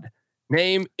God,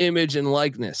 name, image, and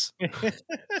likeness. That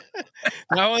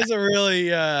was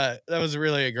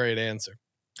really a great answer.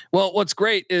 Well, what's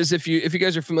great is if you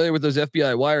guys are familiar with those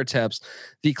FBI wiretaps,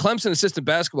 the Clemson assistant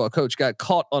basketball coach got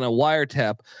caught on a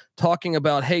wiretap talking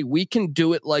about, hey, we can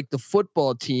do it like the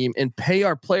football team and pay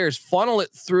our players, funnel it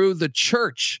through the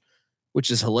church,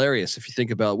 which is hilarious if you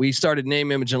think about it. We started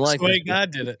name, image, and likeness. That's the way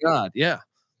God did it. God, yeah.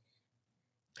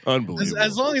 Unbelievable.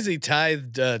 As long as he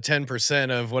tithed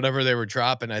 10% of whatever they were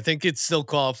dropping, I think it still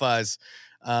qualifies.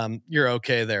 You're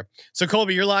okay there. So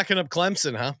Colby, you're locking up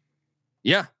Clemson, huh?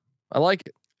 Yeah, I like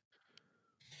it.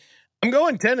 I'm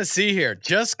going Tennessee here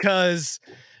just because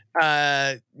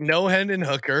no Hendon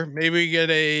Hooker. Maybe we get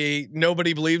a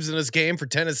nobody believes in this game for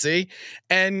Tennessee.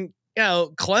 And,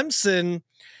 Clemson,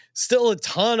 still a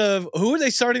ton of who are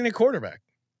they starting at quarterback?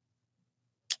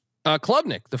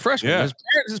 Klubnik, the freshman. Yeah.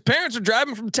 His parents are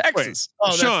driving from Texas.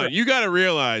 Wait, Sean, right. You got to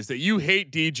realize that you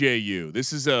hate DJU.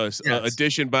 This is a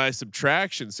addition by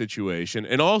subtraction situation,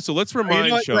 and also let's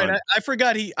remind Sean. Right, I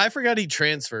forgot he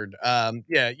transferred.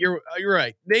 Yeah, you're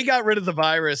right. They got rid of the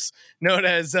virus known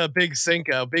as Big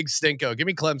Stinko. Give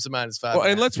me Clemson -5. Well,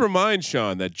 and let's remind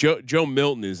Sean that Joe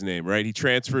Milton is his name, right? He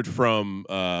transferred from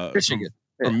Michigan.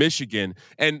 From Michigan,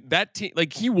 and that team,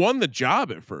 like he won the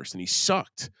job at first, and he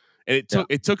sucked. And it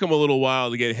took him a little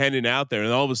while to get Hendon out there,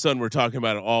 and all of a sudden we're talking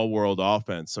about an all-world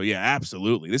offense. So yeah,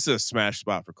 absolutely, this is a smash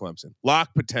spot for Clemson.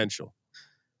 Lock potential.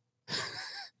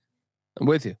 I'm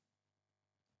with you.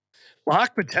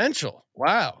 Lock potential.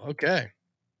 Wow. Okay.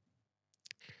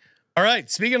 All right.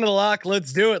 Speaking of the lock,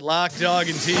 let's do it. Lock, dog,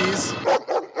 and tease.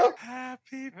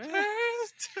 Happy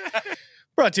birthday.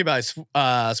 Brought to you by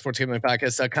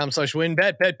sportsgamblingpodcast.com/win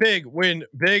bet big, win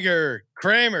bigger.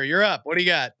 Kramer, you're up. What do you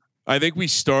got? I think we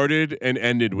started and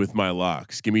ended with my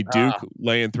locks. Give me Duke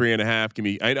laying 3.5. Give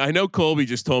me. I know Colby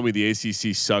just told me the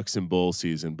ACC sucks in bowl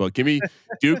season, but give me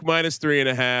Duke minus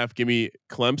 3.5. Give me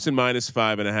Clemson minus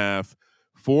 5.5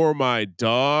 for my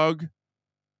dog.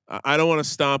 I don't want to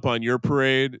stomp on your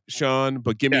parade, Sean,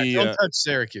 but give me. Don't touch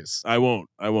Syracuse. I won't.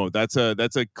 That's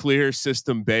a clear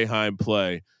system Boeheim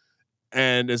play.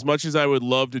 And as much as I would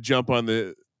love to jump on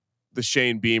the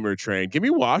Shane Beamer train, give me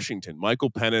Washington.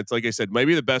 Michael Penix, like I said,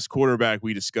 maybe the best quarterback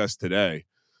we discussed today,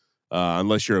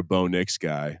 unless you're a Bo Nix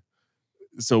guy.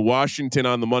 So Washington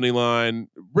on the money line,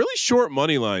 really short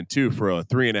money line too for a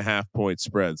 3.5 point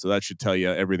spread. So that should tell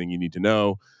you everything you need to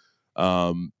know.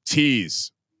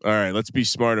 Tease. All right, let's be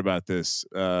smart about this.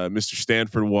 Mr.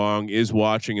 Stanford Wong is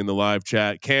watching in the live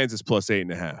chat. Kansas plus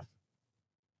 8.5.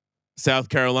 South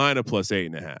Carolina plus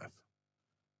 8.5.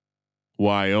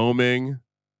 Wyoming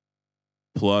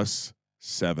plus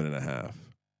 7.5.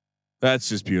 That's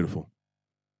just beautiful.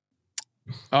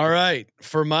 All right,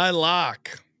 for my lock.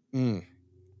 All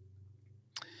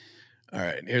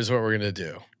right, here's what we're gonna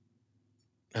do.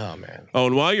 Oh man. Oh,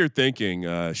 and while you're thinking,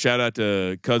 shout out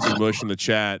to Cousin Mush in the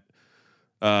chat.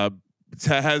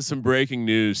 Has some breaking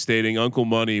news stating Uncle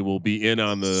Money will be in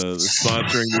on the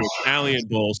sponsoring the Italian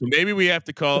Bowl. So maybe we have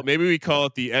to call it. Maybe we call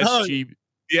it the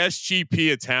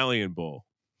SGP Italian Bowl.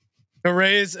 To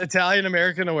raise Italian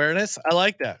American awareness. I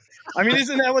like that. I mean,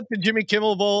 isn't that what the Jimmy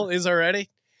Kimmel Bowl is already?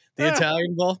 The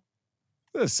Italian Bowl.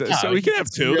 So we can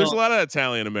have two. There's a lot of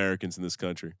Italian Americans in this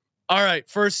country. All right.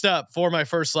 First up for my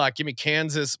first lock, give me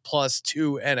Kansas plus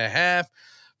 2.5.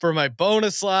 For my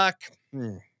bonus lock,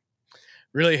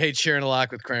 really hate sharing a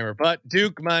lock with Kramer, but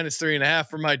Duke minus 3.5.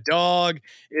 For my dog,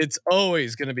 it's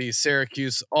always going to be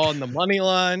Syracuse on the money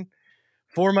line.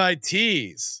 For my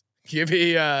tease, give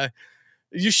me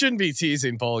you shouldn't be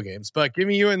teasing bowl games, but give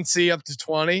me UNC up to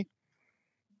 20.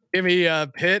 Give me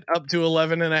Pitt up to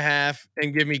 11.5,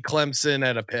 and give me Clemson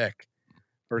at a pick,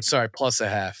 plus a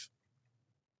half.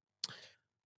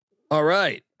 All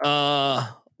right,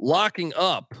 locking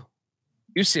up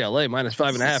UCLA minus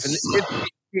 5.5, and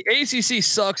the ACC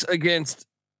sucks against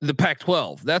the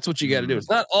Pac-12. That's what you got to do. It's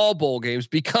not all bowl games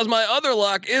because my other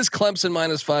lock is Clemson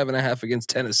minus 5.5 against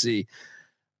Tennessee.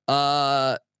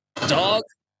 Dog.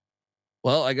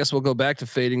 Well, I guess we'll go back to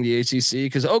fading the ACC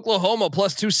because Oklahoma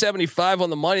plus 275 on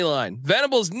the money line.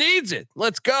 Venables needs it.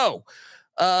 Let's go.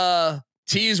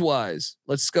 Tease wise,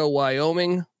 let's go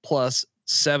Wyoming plus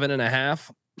 7.5.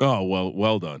 Oh,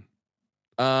 well done.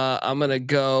 I'm gonna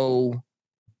go.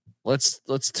 Let's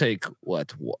take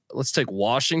what? Let's take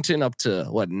Washington up to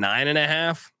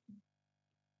 9.5.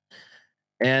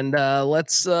 And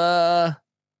let's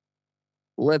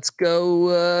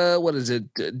go. What is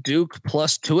it? Duke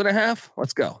plus 2.5.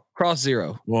 Let's go. Cross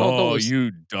zero. Whoa,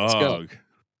 you dog.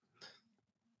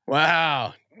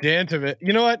 Wow. Dantovit.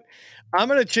 You know what? I'm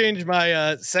going to change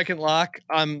my second lock.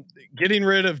 I'm getting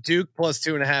rid of Duke plus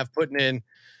 2.5, putting in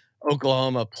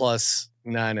Oklahoma plus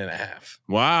 9.5.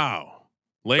 Wow.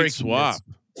 Late swap.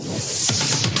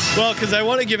 Well, because I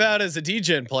want to give out as a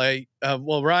DGen play.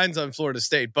 Ryan's on Florida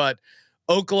State, but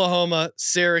Oklahoma,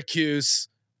 Syracuse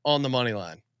on the money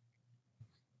line.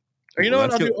 Or you know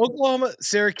what? I'll do Oklahoma,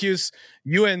 Syracuse,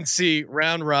 UNC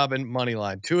round robin money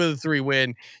line. 2 of the 3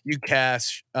 win. You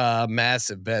cash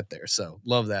massive bet there. So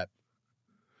love that.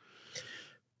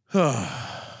 All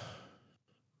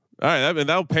right,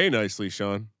 that'll pay nicely,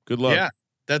 Sean. Good luck. Yeah,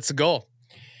 that's the goal.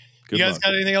 Good you guys luck.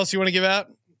 got anything else you want to give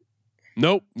out?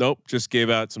 Nope. Just gave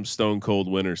out some stone cold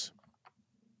winners.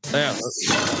 Yeah.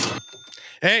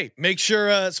 Hey, make sure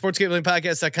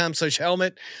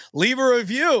sportsgamblingpodcast.com/helmet. Leave a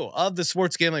review of the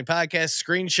Sports Gambling Podcast.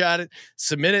 Screenshot it.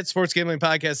 Submit it.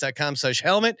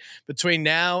 sportsgamblingpodcast.com/helmet. Between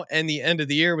now and the end of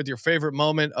the year with your favorite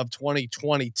moment of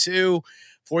 2022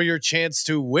 for your chance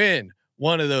to win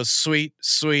one of those sweet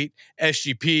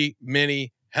SGP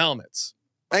mini helmets.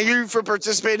 Thank you for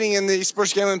participating in the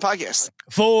Sports Gambling Podcast.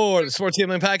 For the Sports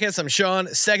Gambling Podcast, I'm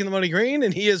Sean, second the money green,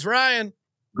 and he is Ryan.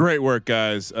 Great work,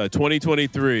 guys.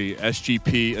 2023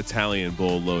 SGP Italian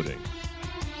Bowl loading.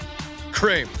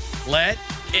 Cream, let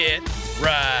it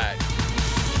ride.